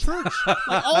fucking church, like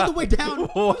all the way down.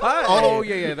 Why? Oh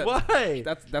yeah. Why?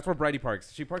 That's where Bridie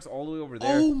parks. She parks all the way over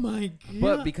there. Oh my god!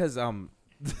 But because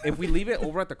if we leave it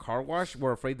over at the car wash,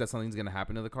 we're afraid that something's gonna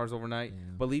happen to the cars overnight.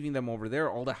 Yeah. But leaving them over there,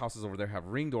 all the houses over there have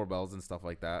Ring doorbells and stuff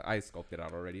like that. I scoped it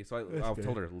out already, so I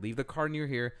told her leave the car near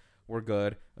here. We're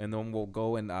good, and then we'll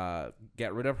go and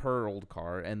get rid of her old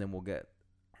car, and then we'll get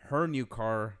her new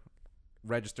car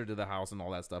registered to the house and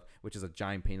all that stuff, which is a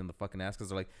giant pain in the fucking ass because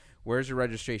they're like, where's your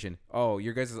registration? Oh,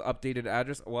 your guys' updated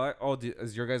address? What? Oh,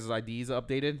 is your guys' IDs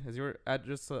updated? Is your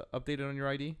address updated on your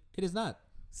ID? it is not.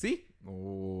 See?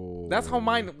 Oh. That's how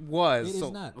mine was. It is so,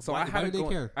 not. So Why- I had why to do they go.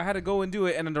 care? I had to go and do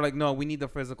it, and then they're like, "No, we need the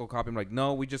physical copy." I'm like,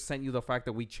 "No, we just sent you the fact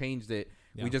that we changed it.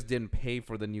 Yeah. We just didn't pay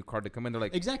for the new card to come in." They're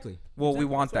like, Exactly. "Well, we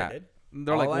want That's what I that." did.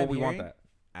 They're like, All "Well, I'm we want hearing- that."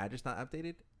 Address not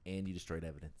updated, and you destroyed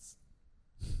evidence.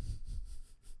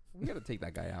 We got to take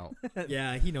that guy out.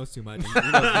 Yeah, he knows too much. He knows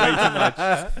way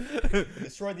too much.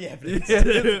 Destroy the evidence. Yeah,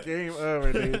 it's game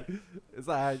over, dude. It's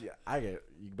like I get.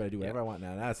 You better do whatever I want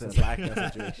now. That's a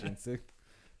blackout situation. So.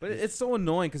 But it's so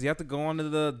annoying because you have to go onto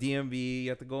the DMV, you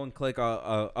have to go and click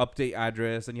update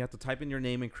address, and you have to type in your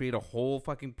name and create a whole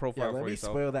fucking profile Yeah, let for me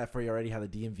yourself. spoil that for you already. How the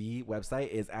DMV website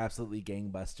is absolutely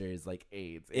gangbusters, like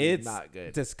AIDS. It's not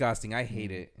good. disgusting. I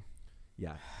hate it.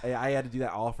 Yeah, I had to do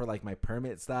that all for like my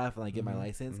permit stuff and like get my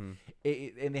license.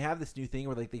 And they have this new thing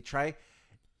where like they try.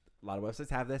 A lot of websites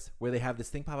have this where they have this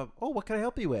thing pop up. Oh, what can I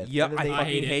help you with? Yeah, And then I they-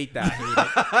 fucking hate that.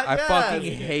 I fucking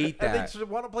hate And that. they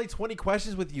want to play 20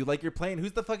 questions with you, like you're playing.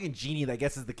 Who's the fucking genie that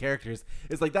guesses the characters?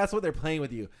 It's like that's what they're playing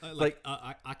with you. Like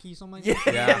Aki, something like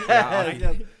Yeah,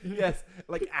 that. yes,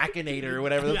 like Akinator or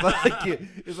whatever the fuck.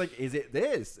 It's like, is it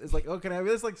this? It's like, oh, can I have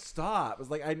this? Like, stop. It's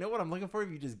like, I know what I'm looking for.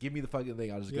 If you just give me the fucking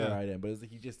thing, I'll just go right in. But it's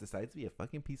like he just decides to be a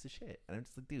fucking piece of shit, and I'm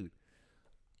just like, dude,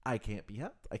 I can't be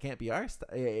helped. I can't be arsed.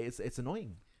 It's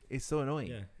annoying. It's so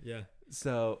annoying. Yeah.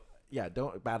 So yeah,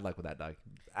 don't bad luck with that, dog.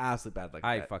 Absolute bad luck.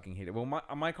 I with that. fucking hate it. Well,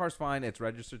 my car's fine. It's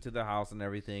registered to the house and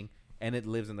everything, and it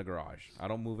lives in the garage. I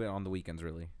don't move it on the weekends,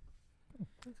 really.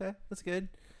 Okay, that's good.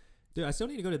 Dude, I still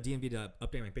need to go to DMV to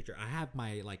update my picture. I have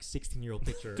my like 16-year-old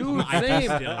picture. Dude, on my ID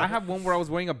same. still. I have one where I was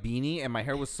wearing a beanie and my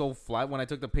hair was so flat when I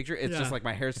took the picture. It's just like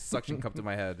my hair suction cup to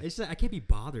my head. It's just, I can't be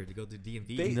bothered to go to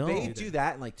DMV. They do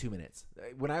that in like 2 minutes.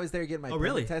 When I was there getting my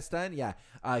permit test done,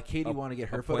 Katie wanted to get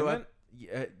her photo up.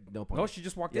 No point. No, she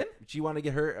just walked in. She wanted to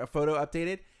get her photo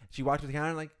updated. She walked to the counter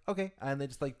and like, okay, and they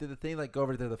just like did the thing, like go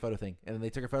over to the photo thing, and then they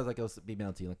took her photos like it was be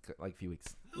mailed to you like a few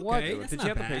weeks. What? Okay, Did you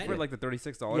have to pay for it, like the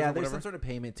 $36? Yeah, or there's whatever? some sort of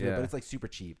payment to it, but it's like super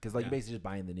cheap because like you're basically just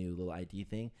buying the new little ID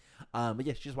thing. But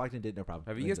yeah, she just walked in and did no problem.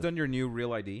 Have you guys done your new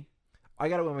real ID? I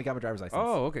got it when we got my driver's license.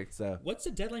 Oh, okay. So what's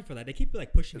the deadline for that? They keep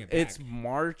like pushing it back. It's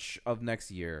March of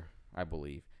next year, I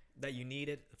believe. That you need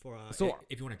it for so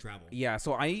if you want to travel. Yeah,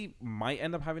 so I might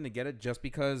end up having to get it just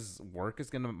because work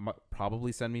is gonna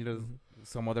probably send me to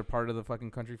some other part of the fucking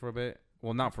country for a bit.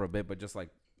 Well, not for a bit, but just like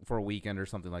for a weekend or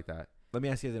something like that. Let me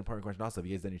ask you guys an important question. Also, have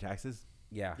you guys done your taxes?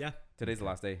 Yeah. Yeah. Today's the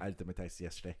last day. I did my taxes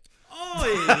yesterday.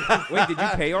 Oh, wait, did you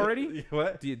pay already?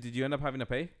 What? Did you end up having to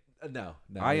pay? No.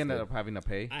 I ended up having to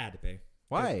pay. I had to pay.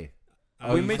 Why?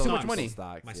 We you made sold too much money.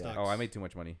 Stocks, My yeah. stocks. Oh, I made too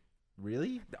much money.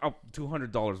 Really? Oh,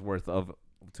 $200 worth of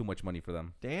too much money for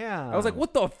them. Damn. I was like,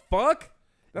 what the fuck?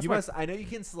 You must. I know you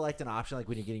can select an option like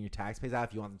when you're getting your tax pays out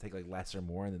if you want them to take like less or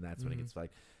more, and then that's when it gets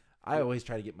like. I always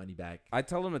try to get money back. I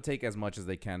tell them to take as much as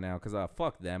they can now because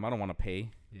fuck them. I don't want to pay.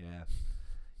 Yeah.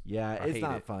 Yeah, I it's hate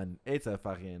not it. fun. It's a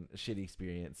fucking shitty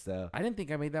experience. So I didn't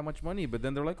think I made that much money, but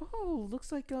then they're like, "Oh,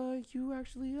 looks like you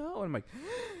actually owe." And I'm like,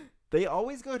 they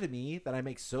always go to me that I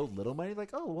make so little money.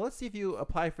 Like, oh, well, let's see if you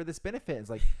apply for this benefit. It's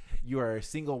like, you are a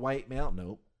single white male.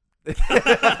 Nope. "Yep."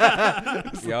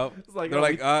 It's like, They're oh,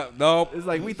 like, "Nope." It's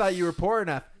like, we thought you were poor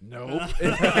enough. Nope.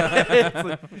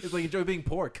 it's like enjoy being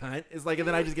poor, cunt. It's like, and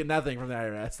then I just get nothing from the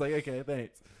IRS. Like, okay,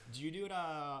 thanks. Do you do it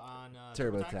on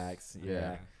TurboTax?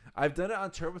 Yeah. I've done it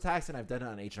on TurboTax and I've done it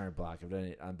on H&R Block. I've done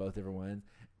it on both different ones.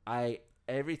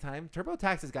 Every time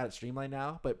TurboTax has got it streamlined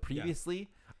now, but previously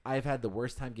I've had the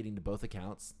worst time getting to both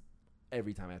accounts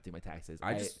every time I have to do my taxes.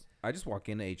 I just walk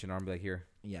into H&R and be like, "Here."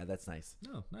 Yeah, that's nice.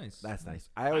 Oh, nice. That's nice.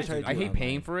 I always try to do I it hate online.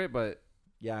 paying for it, but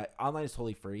Yeah, online is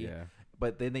totally free. yeah.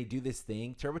 But then they do this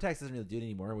thing. TurboTax doesn't really do it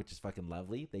anymore, which is fucking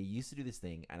lovely. They used to do this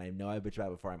thing, and I know I bitched about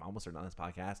it before. I'm almost certain on this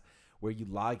podcast, where you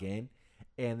log in,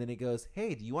 and then it goes,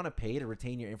 "Hey, do you want to pay to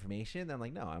retain your information?" And I'm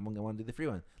like, "No, I'm gonna want to do the free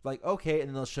one." Like, okay, and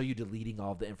then they'll show you deleting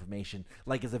all of the information,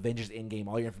 like as Avengers Endgame,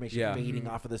 all your information fading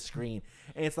off of the screen,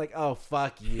 and it's like, "Oh,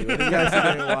 fuck you!" And you guys sit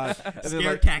there and watch. And then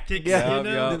Scare like, tactics. yeah, You know?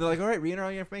 and then they're like, "All right, re-enter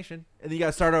all your information," and then you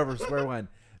gotta start over square one.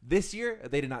 This year,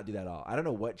 they did not do that at all. I don't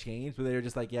know what changed, but they were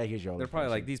just like, "Yeah, here's your old They're probably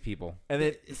like information." these people. And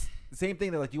then same thing.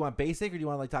 They're like, "Do you want basic or do you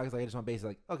want like talk?" Like, I just want basic.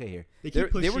 Like, okay, here. They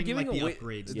keep pushing They were giving like, away. the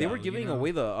upgrades. They were though, giving you know?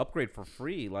 away the upgrade for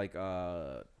free, like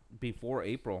before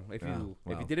April. If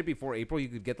you did it before April, you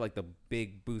could get like the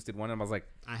big boosted one. And I was like,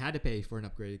 I had to pay for an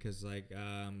upgrade because like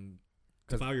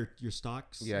to file your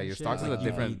stocks. yeah, and your shit, stocks is like, a you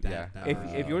different. need Yeah. that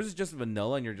If yours is just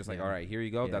vanilla and you're just like, Yeah. all right, here you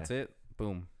go, Yeah. that's it,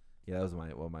 boom. Yeah, that was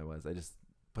what mine was. I just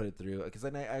put it through because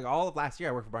I all of last year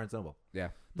I worked for Barnes & Noble. Yeah.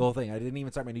 The whole thing. I didn't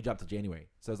even start my new job till January.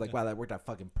 So I was like, wow, that worked out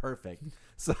fucking perfect.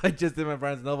 So I just did my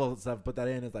Barnes & Noble stuff, put that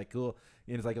in. It's like, cool.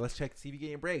 And it's like, let's check, see if you get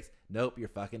your breaks. Nope, you're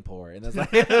fucking poor. And that's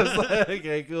like, it was like,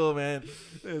 okay, cool, man.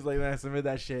 It was like, man, I submitted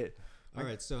that shit. All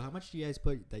right, so how much do you guys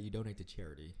put that you donate to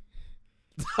charity?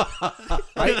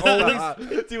 I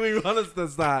always, do we want us to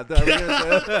stop?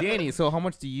 Danny. So how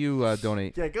much do you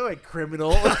donate? Yeah, go ahead,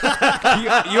 criminal. You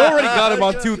already got him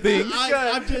on two things.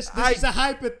 I'm just this is a I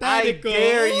hypothetical.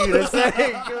 dare you to say,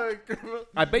 go ahead, criminal.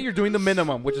 I bet you're doing the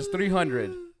minimum, which is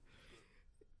 300.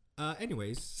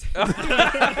 Anyways.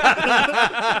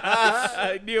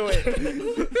 I knew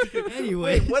it.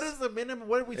 Anyways. Wait, what is the minimum?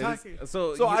 What are we talking?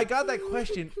 So I got that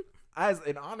question. As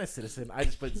an honest citizen, I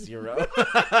just put 0.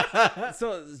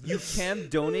 So you can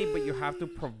donate, but you have to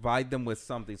provide them with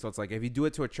something. So it's like if you do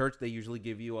it to a church, they usually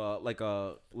give you a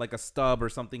stub or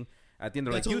something. At the end,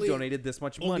 they're That's like, only- you donated this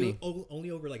much money,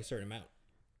 Only over like a certain amount.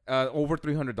 over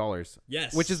 $300.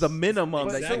 Yes. Which is the minimum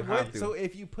But that you have to. so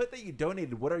if you put that you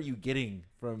donated, what are you getting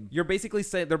from? You're basically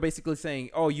saying they're basically saying,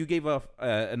 oh, you gave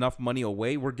enough money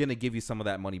away. We're gonna give you some of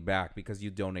that money back because you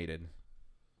donated.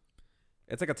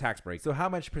 It's like a tax break. So how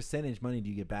much percentage money do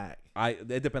you get back?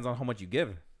 It depends on how much you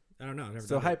give. I don't know. I've never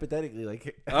So done it. hypothetically,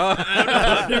 like,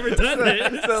 I've never done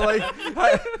it. so like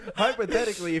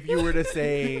hypothetically, if you were to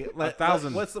say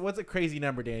 1,000. what's a crazy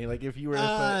number, Danny? Like if you were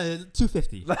to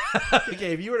 $250. put,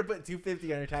 okay, if you were to put $250 on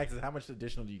your taxes, how much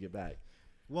additional do you get back?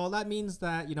 Well, that means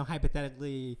that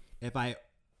hypothetically, if I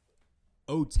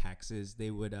owe taxes,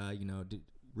 they would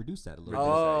reduce that a little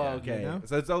Oh, bit, yeah. okay. You know?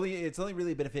 So it's only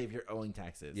really benefit if you're owing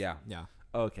taxes. Yeah. bit. Yeah.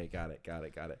 Okay, got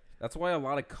it. That's why a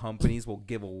lot of companies will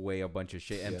give away a bunch of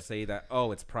shit and Yeah. say that,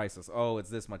 oh, it's priceless. Oh, it's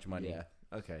this much money. Yeah.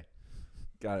 Okay.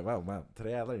 Got it. Wow.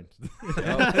 Today I learned.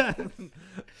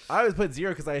 I always put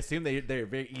 0 because I assume they're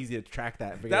very easy to track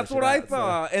that. and figure That's that what shit I out, so-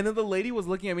 thought. And then the lady was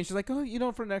looking at me. She's like,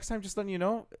 oh, for next time, just letting you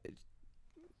know,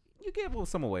 you gave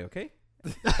some away, okay?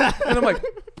 And I'm like,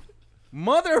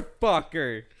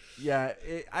 motherfucker. Yeah,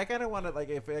 I kind of want to, like,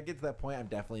 if I get to that point, I'm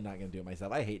definitely not going to do it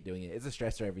myself. I hate doing it. It's a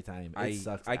stressor every time. It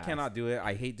sucks. I ass. cannot do it.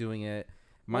 I hate doing it.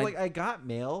 Well, like, I got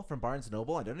mail from Barnes &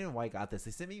 Noble. I don't even know why I got this.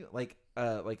 They sent me, like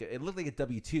it looked like a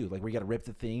W-2, like where you got to rip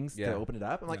the things Yeah. to open it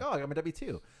up. I'm like, oh, I got my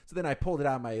W-2. So then I pulled it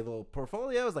out of my little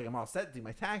portfolio. I was like, I'm all set to do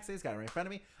my taxes. Got it right in front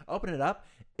of me. Open it up.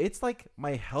 It's like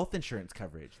my health insurance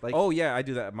coverage. Like, oh, yeah, I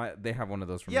do that. They have one of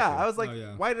those for yeah, me, too. I was like, Oh,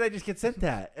 yeah. why did I just get sent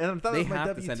that? And I thought They it was my have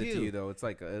to W-2. send it to you, though. It's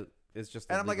like, it's just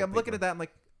a And I'm like, legal I'm looking paper. at that. I'm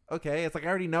like, okay. It's like I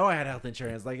already know I had health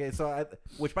insurance. Like,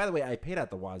 which by the way, I paid at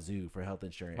the wazoo for health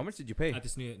insurance. How much did you pay? At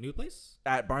this new place.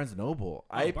 At Barnes & Noble?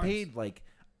 I Barnes. paid like,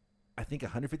 I think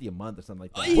 $150 a month or something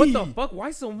like that. Ay! What the fuck?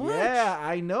 Why so much? Yeah,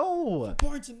 I know.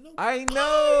 Barnes and Noble. I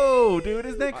know, dude.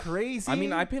 Isn't that crazy? I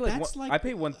mean, I pay like, That's like- I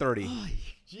pay $130. Ay,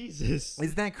 Jesus.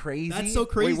 Isn't that crazy? That's so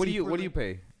crazy. Wait, what do you for the-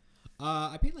 pay?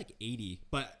 I paid like 80,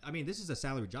 but I mean, this is a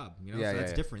salary job, Yeah, so yeah,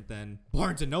 that's yeah. different than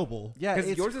Barnes and Noble. Yeah, Because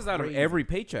it's yours is out of crazy. every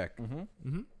paycheck.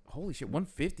 Mm-hmm. Holy shit,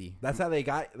 $150. That's how they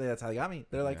got. That's how they got me.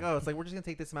 They're like, Yeah. oh, it's like we're just gonna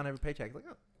take this amount every paycheck. Like,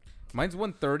 oh. Mine's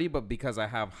 $130, but because I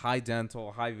have high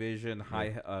dental, high vision,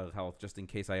 high health, just in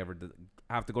case I ever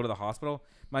have to go to the hospital.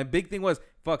 My big thing was,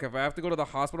 fuck, if I have to go to the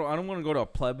hospital, I don't want to go to a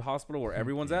pleb hospital where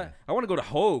everyone's at. I want to go to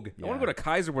Hogue. I want to go to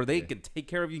Kaiser where they can take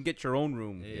care of you and get your own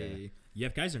room. Hey, you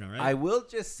have Kaiser now, right? I will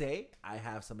just say I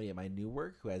have somebody at my new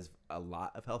work who has a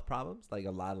lot of health problems, like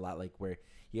a lot, like where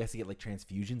he has to get like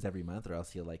transfusions every month, or else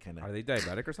he'll like kind of. Are they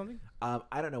diabetic or something?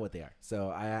 I don't know what they are,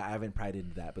 so I haven't pried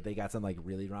into that. But they got something like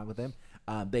really wrong with them.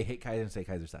 They hate Kaiser and say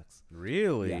Kaiser sucks.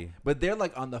 Really? Yeah. But they're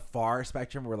like on the far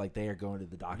spectrum where like they are going to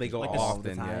the doctor. They go like often,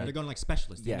 the time. yeah. They're going like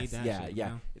specialists. They need Yes, that yeah, shit, yeah.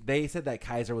 you know? They said that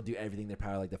Kaiser will do everything in their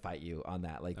power, like to fight you on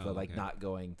that, like Oh, for, like okay. not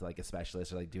going to like a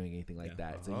specialist or like doing anything like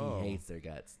Yeah. that. So Oh. he hates their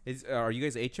guts. Are you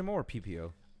guys HMO or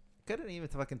PPO? Couldn't even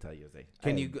fucking tell you, Jose.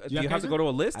 Can I- you? Do have you have to Kaiser? go to a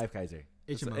list? I have Kaiser.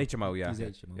 HMO. HMO, yeah, He's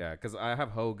HMO. yeah. Because I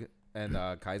have Hogue and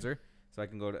Kaiser, so I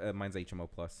can go to mine's HMO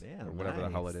Plus Damn, or whatever the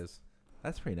hell it nice. is.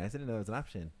 That's pretty nice. I didn't know it was an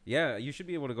option. Yeah, you should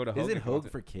be able to go to Hogue. Is it if you want Hogue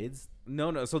to. for kids?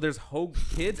 No. So there's Hogue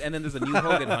Kids, and then there's a new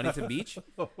Hogue in Huntington Beach.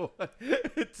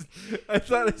 I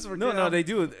thought it's for No, they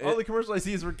do. All the commercial I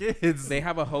see is for kids. They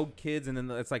have a Hogue Kids, and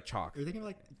then it's like chalk. Are you thinking of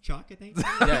like Chalk, I think?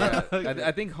 Yeah.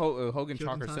 I think Hogue and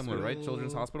chalk are Children's similar, right? Hospital.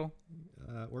 Children's Hospital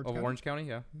Orange of County? Orange County.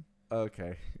 Yeah.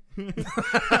 Okay.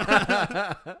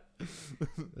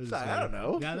 It's I don't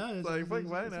know. Yeah, no, It's like, fuck,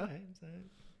 why it's not? fine, it's fine.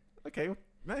 Okay,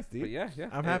 nice, dude. But yeah.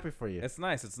 I'm happy for you. It's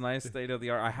nice. It's nice, state of the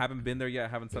art. I haven't been there yet. I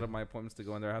haven't set up my appointments to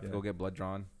go in there. I have to Yeah. go get blood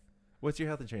drawn. What's your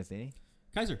health insurance, Danny?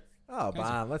 Kaiser. Oh, Kaiser.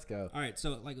 bomb. Let's go. All right,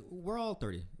 so like we're all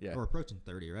 30, Yeah. or approaching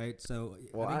 30, right? So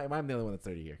Well, I think- I'm the only one that's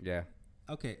 30 here. Yeah.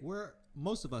 okay,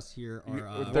 most of us here We're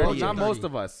are 30 Well, ish. not most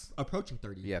of us. approaching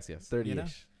 30. Yes. 30-ish. You know?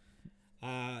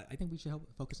 I think we should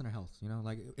focus on our health. You know,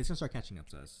 like it's gonna start catching up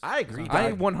to us. I agree. So, I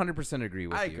dog. 100% agree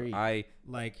with I you. agree.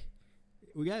 like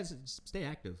we guys stay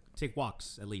active, take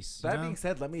walks at least. That you know? being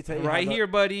said, let me tell you. Right how the- here,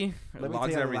 buddy. Let me tell Logs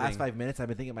you, how the everything. last 5 minutes, I've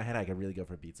been thinking in my head I could really go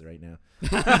for pizza right now.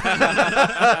 It's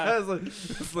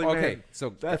like, Okay, man, so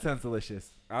that sounds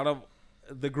delicious. out of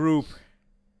the group,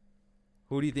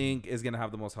 who do you think is gonna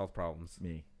have the most health problems?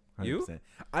 Me. You? 100%.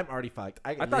 I'm already fucked.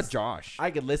 I thought Josh. I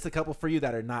could list a couple for you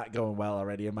that are not going well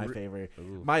already in my Re- favor.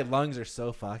 Ooh. My lungs are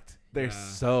so fucked. They're Yeah.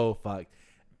 so fucked.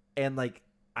 And like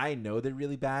I know they're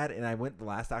really bad. And I went the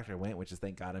last doctor I went, which is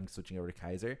thank God I'm switching over to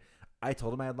Kaiser. I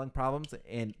told him I had lung problems,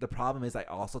 and the problem is I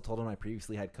also told him I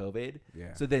previously had COVID.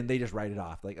 Yeah. So then they just write it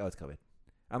off, like, oh, it's COVID.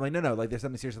 I'm like, no, like there's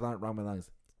something seriously wrong with my lungs.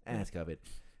 It's COVID.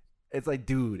 It's like,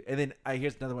 dude. And then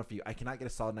here's another one for you. I cannot get a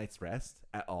solid night's rest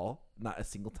at all, not a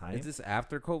single time. Is this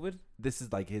after COVID? This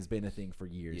is like has been a thing for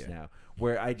years Yeah. now,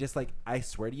 where I just like I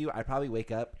swear to you, I probably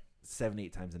wake up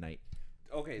 7-8 times a night.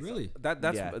 Okay, Really? So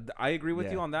that's Yeah. I agree with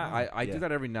Yeah. you on that. Wow. I Yeah. do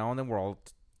that every now and then. We're all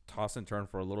toss and turn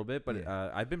for a little bit, but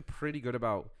Yeah. I've been pretty good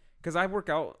about because I work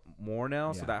out more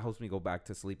now, so Yeah. that helps me go back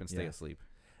to sleep and stay Yeah. asleep.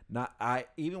 Not I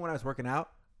even when I was working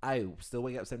out, I still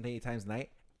wake up 7-8 times a night.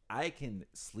 I can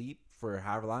sleep for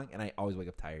however long, and I always wake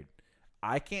up tired.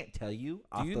 I can't tell you.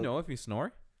 Do you know if you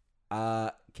snore?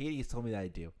 Katie has told me that I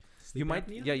do. Sleep You might.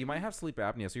 apnea? Yeah, you might have sleep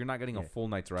apnea, so you're not getting a Yeah. full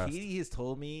night's rest. Katie has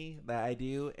told me that I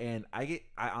do, and I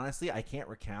honestly I can't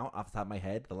recount off the top of my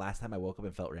head the last time I woke up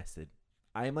and felt rested.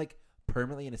 I am like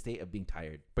permanently in a state of being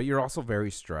tired. But you're also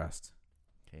very stressed.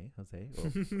 Okay, Jose.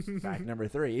 Well, fact number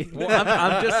 3. Well,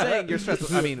 I'm just saying you're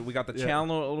stressed. I mean, we got the Yeah.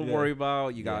 channel to Yeah. worry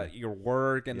about. You got Yeah. your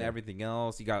work and Yeah. everything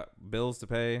else. You got bills to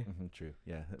pay. True.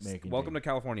 Yeah. American Welcome dream. to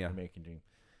California. American dream.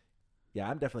 Yeah,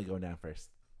 I'm definitely going down first.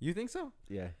 You think so?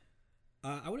 Yeah.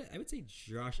 I would say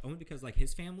Josh only because like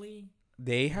his family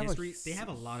They have history they have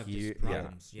a lot of huge- just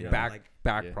problems. You know, back like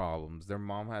back problems. Their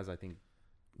mom has, I think,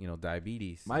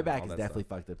 diabetes. My and back all is that definitely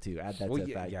stuff. fucked up too. Add that Well, to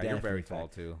the fact. yeah, you're very Definitely tall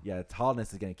fact. too. Yeah,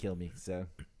 tallness is gonna kill me. So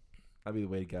that'll be the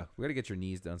way to go. We gotta get your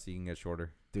knees done so you can get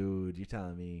shorter. Dude, you're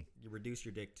telling me. you reduce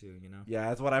your dick too. You know. Yeah,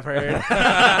 that's what I've heard.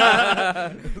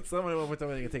 Someone went with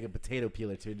somebody can take a potato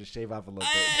peeler too and just shave off a little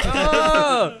bit.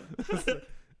 Oh!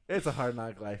 It's a hard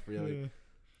knock life, really.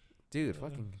 Dude,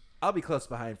 fucking. I'll be close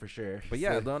behind for sure. But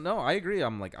yeah, So- no, I agree.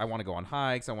 I'm like, I want to go on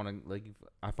hikes. I want to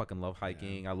I fucking love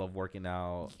hiking. I love working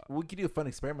out. we could do a fun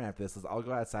experiment after this. I'll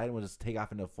go outside and we'll just take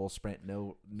off into a full sprint.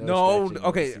 No. No, stretching.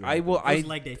 okay, See what I will. happens. First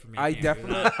leg day for me. I can't do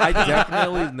that. I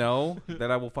definitely know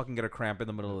that I will fucking get a cramp in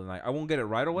the middle of the night. I won't get it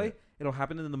right away. Yeah. It'll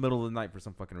happen in the middle of the night for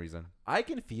some fucking reason. I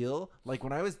can feel like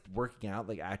when I was working out,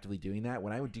 like actively doing that.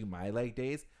 When I would do my leg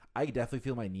days, I could definitely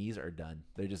feel my knees are done.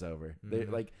 They're just over. They're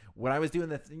Mhm. like when I was doing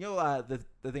the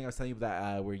the thing I was telling you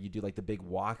about where you do like the big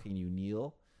walk and you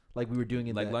kneel. Like we were doing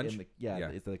in Leg the, lunge? in the, yeah, Yeah.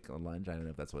 it's like a lunge. I don't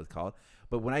know if that's what it's called.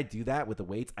 But when I do that with the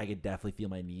weights, I could definitely feel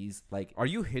my knees. Like, Are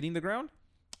you hitting the ground?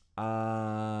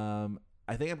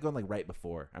 I think I'm going like right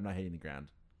before. I'm not hitting the ground.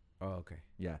 Oh, okay.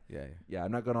 Yeah, Yeah, yeah. yeah.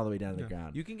 I'm not going all the way down to Yeah. the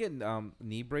ground. You can get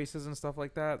knee braces and stuff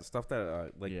like that. Stuff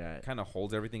that Yeah. kind of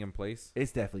holds everything in place.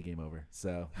 It's definitely game over.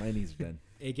 So my knees are done.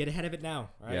 Hey, get ahead of it now.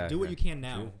 All right, Yeah, do what yeah. you can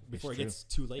now True. before It's it gets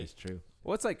too late. It's true.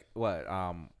 Well, it's like what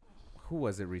who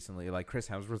was it recently? Like Chris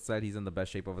Hemsworth said he's in the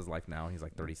best shape of his life now. He's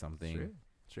like 30 something. True.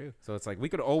 True. So it's like we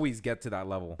could always get to that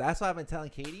level. That's why I've been telling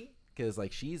Katie, because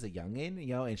like she's a youngin,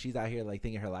 and she's out here like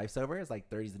thinking her life's over. It's like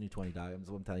 30's the new 20, dog. That's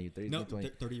what I'm telling you. 30's No, the new 20.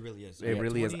 30 really is. It Yeah,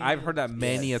 really is. 20 I've heard that is-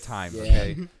 many Yes. a time. Yeah.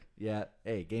 Okay. Yeah.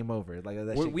 Hey, game over. Like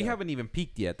that. we shit we go. haven't even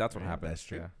peaked yet. That's what Yeah, happens. That's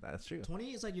true. Yeah. That's true.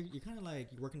 20 is like you're kind of like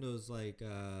you're working those like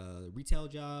retail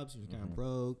jobs. You're kind of Mhm.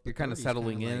 broke. You're kinda 30 is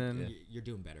settling like in. you're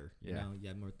doing better. You Yeah. know, you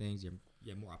have more things. You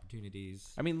have more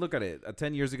opportunities. I mean, look at it.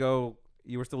 10 years ago,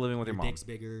 you were still living with your mom. dick's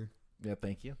bigger. Yeah.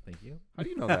 Thank you. Thank you. How do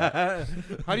you know that?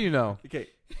 How do you know? Okay.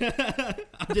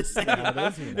 I'm just saying. How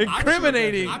does he know?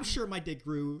 Incriminating. I'm sure my dick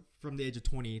grew from the age of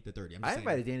 20 to 30. I'm just I saying.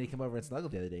 invited Danny to come over and snuggle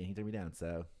the other day, and he turned me down.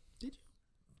 So. Did you?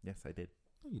 Yes, I did.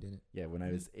 No, you didn't. Yeah, when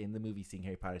I was in the movie seeing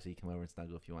Harry Potter, so you come over and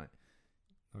snuggle if you want.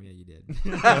 Oh yeah, you did.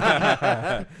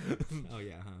 Oh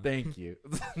yeah, huh? Thank you.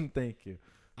 Thank you.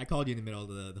 I called you in the middle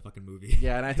of the fucking movie.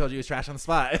 Yeah, and I told you it was trash on the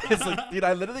spot. It's like, dude,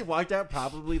 I literally walked out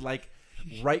probably like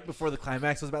right before the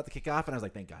climax was about to kick off, and I was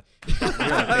like, thank God. You're like,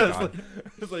 thank God.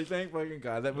 It's like, thank fucking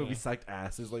God. That movie Yeah. sucked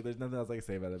ass. It's like, there's nothing else I can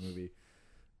say about that movie.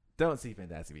 Don't see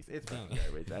Fantastic Beasts. It's fucking No.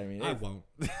 garbage. I mean, I it's, won't.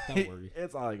 Don't worry.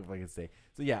 it's all I can fucking say.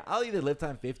 So yeah, I'll either live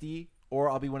time 50 or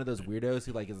I'll be one of those weirdos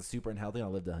who like is a super unhealthy and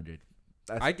I'll live to 100.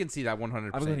 That's, I can see that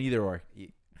 100%. I'm going either or. Y-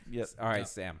 Yes. All right, Yeah.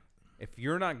 Sam. If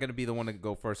you're not going to be the one to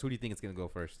go first, who do you think is going to go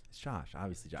first? It's Josh,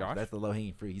 obviously Josh. Josh? That's the low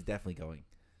hanging fruit. He's definitely going.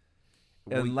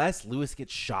 Well, Unless Lewis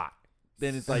gets shot,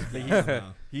 then it's like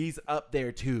No. he's up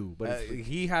there too. But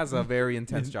he has a very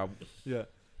intense job. yeah.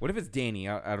 What if it's Danny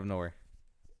out of nowhere?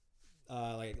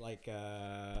 Like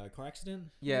car accident.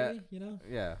 Yeah. Maybe, you know,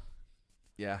 Yeah.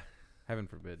 Yeah. Heaven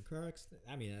forbid. car accident.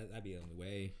 I mean, that'd be the only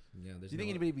way. You know, there's Do you think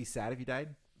no- anybody would be sad if you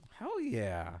died? Hell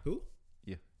yeah. Who?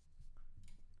 Yeah.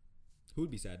 Who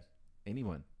would be sad?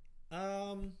 Anyone?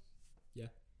 Not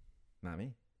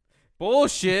me.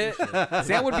 Bullshit.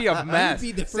 Sam would be a mess.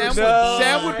 be the Sam, first would, one.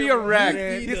 Sam would be a No, wreck.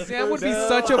 you'd be the Sam would be first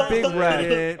such a big one.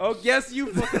 wreck. Oh, yes, you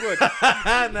fucking would.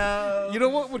 No. You know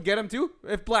what would get him too?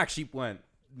 If Black Sheep went.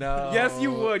 No. Yes,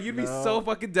 you would. You'd be no. so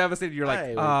fucking devastated. You're like, I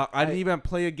would- I didn't I- even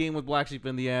play a game with Black Sheep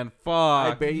in the end. Fuck.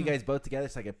 I bury you guys both together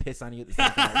so I can piss on you at the same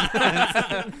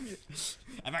time.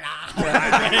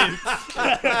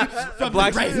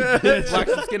 Black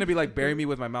Sheep's gonna be like, bury me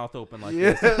with my mouth open like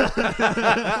this.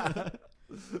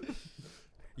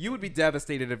 You would be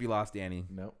devastated if you lost Danny.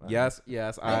 Nope. Yes.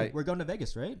 Hey, we're going to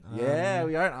Vegas, right? Yeah,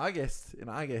 we are in August.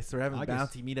 We're having August.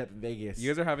 bounty meetup in Vegas. You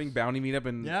guys are having bounty meetup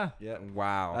and Yeah. Yeah.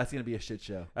 wow, That's gonna be a shit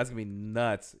show. that's gonna be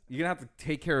nuts. You're gonna have to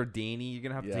take care of Danny. You're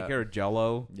gonna have to Yeah. take care of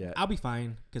Jello. Yeah. I'll be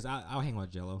fine because I'll hang out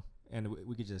with Jello and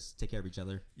we could just take care of each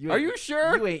other. Are you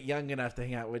sure? You ain't young enough to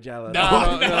hang out with Jello.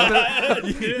 No.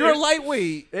 You're a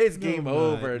lightweight. It's No, game I'm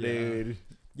over, not, yeah. dude.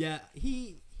 Yeah,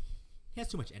 he has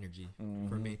too much energy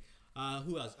for Mhm. me.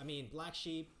 Who else? I mean, Black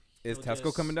Sheep. Is he'll Tesco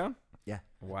just- coming down? Yeah.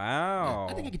 Wow.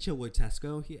 I think I could chill with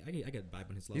Tesco. I could vibe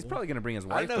on his level. He's probably gonna bring his I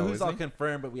wife. don't know though, who's isn't all he?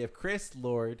 confirmed, but we have Chris,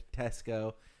 Lord,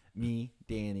 Tesco, me,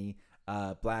 Danny,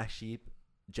 Black Sheep,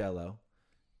 Jello,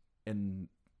 and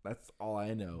That's all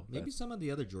I know. Maybe some of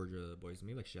the other Georgia boys,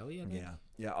 maybe like Shelly. I think.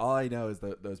 Yeah. All I know is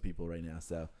those people right now.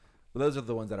 So, but those are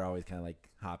the ones that are always kind of like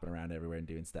hopping around everywhere and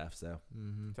doing stuff. So,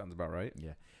 Sounds about right.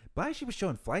 Yeah. But she was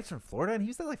showing flights from Florida, and he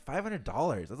was at like $500.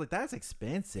 I was like, that's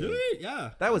expensive. Dude,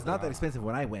 yeah. That was not that expensive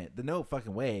when I went. The no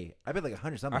fucking way. I bet like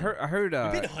 100 something. I heard. You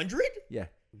paid 100? Yeah.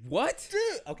 What?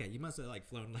 Okay, you must have like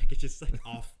flown like it's just like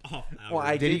off. Well,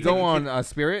 I Did he go on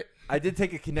Spirit? I did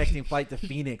take a connecting flight to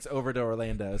Phoenix over to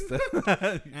Orlando. So.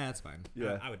 That's fine.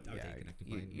 Yeah. I would take a connecting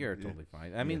flight. You're totally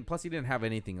fine. I mean, plus you didn't have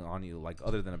anything on you like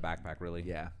other than a backpack, really.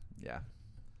 Yeah.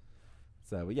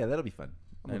 So, but yeah, that'll be fun.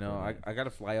 I know. I got to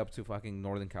fly up to fucking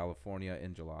Northern California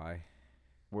in July.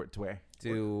 To where?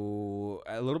 To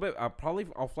a little bit.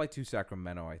 I'll fly to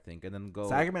Sacramento, I think, and then go.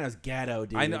 Sacramento's ghetto,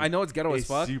 dude. I know it's ghetto as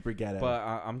fuck. Super ghetto. But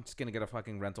I'm just gonna get a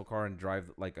fucking rental car and drive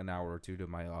like an hour or two to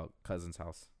my cousin's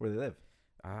house. Where they live?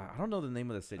 I don't know the name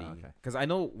of the city. Oh, okay. Because I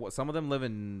know some of them live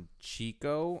in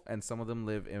Chico and some of them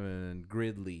live in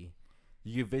Gridley.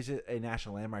 You could visit a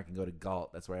national landmark and go to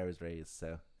Galt. That's where I was raised.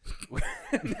 So.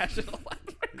 National landmark.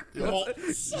 Yeah.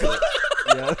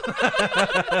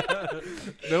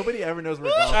 Nobody ever knows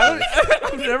where Galt is.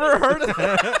 I've never heard of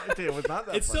that. Dude, it was not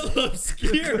that It's funny. so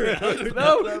obscure.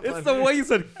 No, it's the way you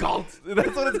said Galt.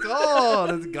 That's what it's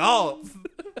called. It's Galt.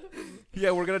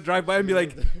 Yeah, we're gonna drive by and be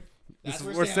like, That's "This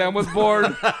is where Sam was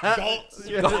born."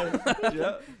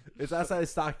 Yeah. It's outside of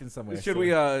Stockton somewhere. Should we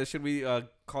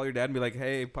call your dad and be like,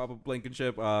 "Hey, Papa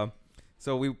Blankenship,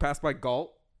 so we passed by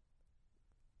Galt."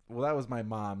 Well, that was my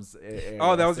mom's.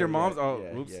 Oh, that was your yeah, mom's? Yeah,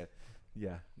 Oh, oops.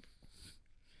 Yeah.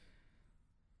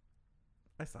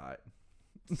 I saw it.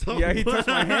 Yeah, he touched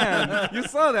my hand. You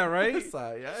saw that, right? I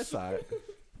saw it. Yeah, I saw it.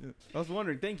 I was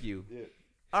wondering. Thank you. Yeah.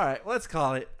 All right, let's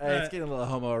call it. It's getting a little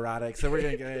homoerotic, so we're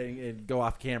gonna go ahead and go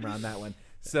off camera on that one.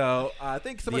 So,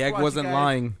 thanks so much. The egg for watching, wasn't guys.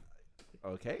 lying.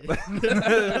 Okay.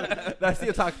 That's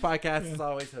the Talk Podcast. As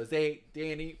always, Jose,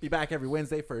 Danny. Be back every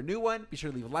Wednesday for a new one. Be sure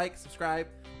to leave a like, subscribe,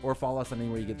 or follow us on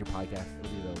anywhere you get your podcast.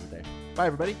 It'll be over there. Bye,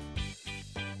 everybody.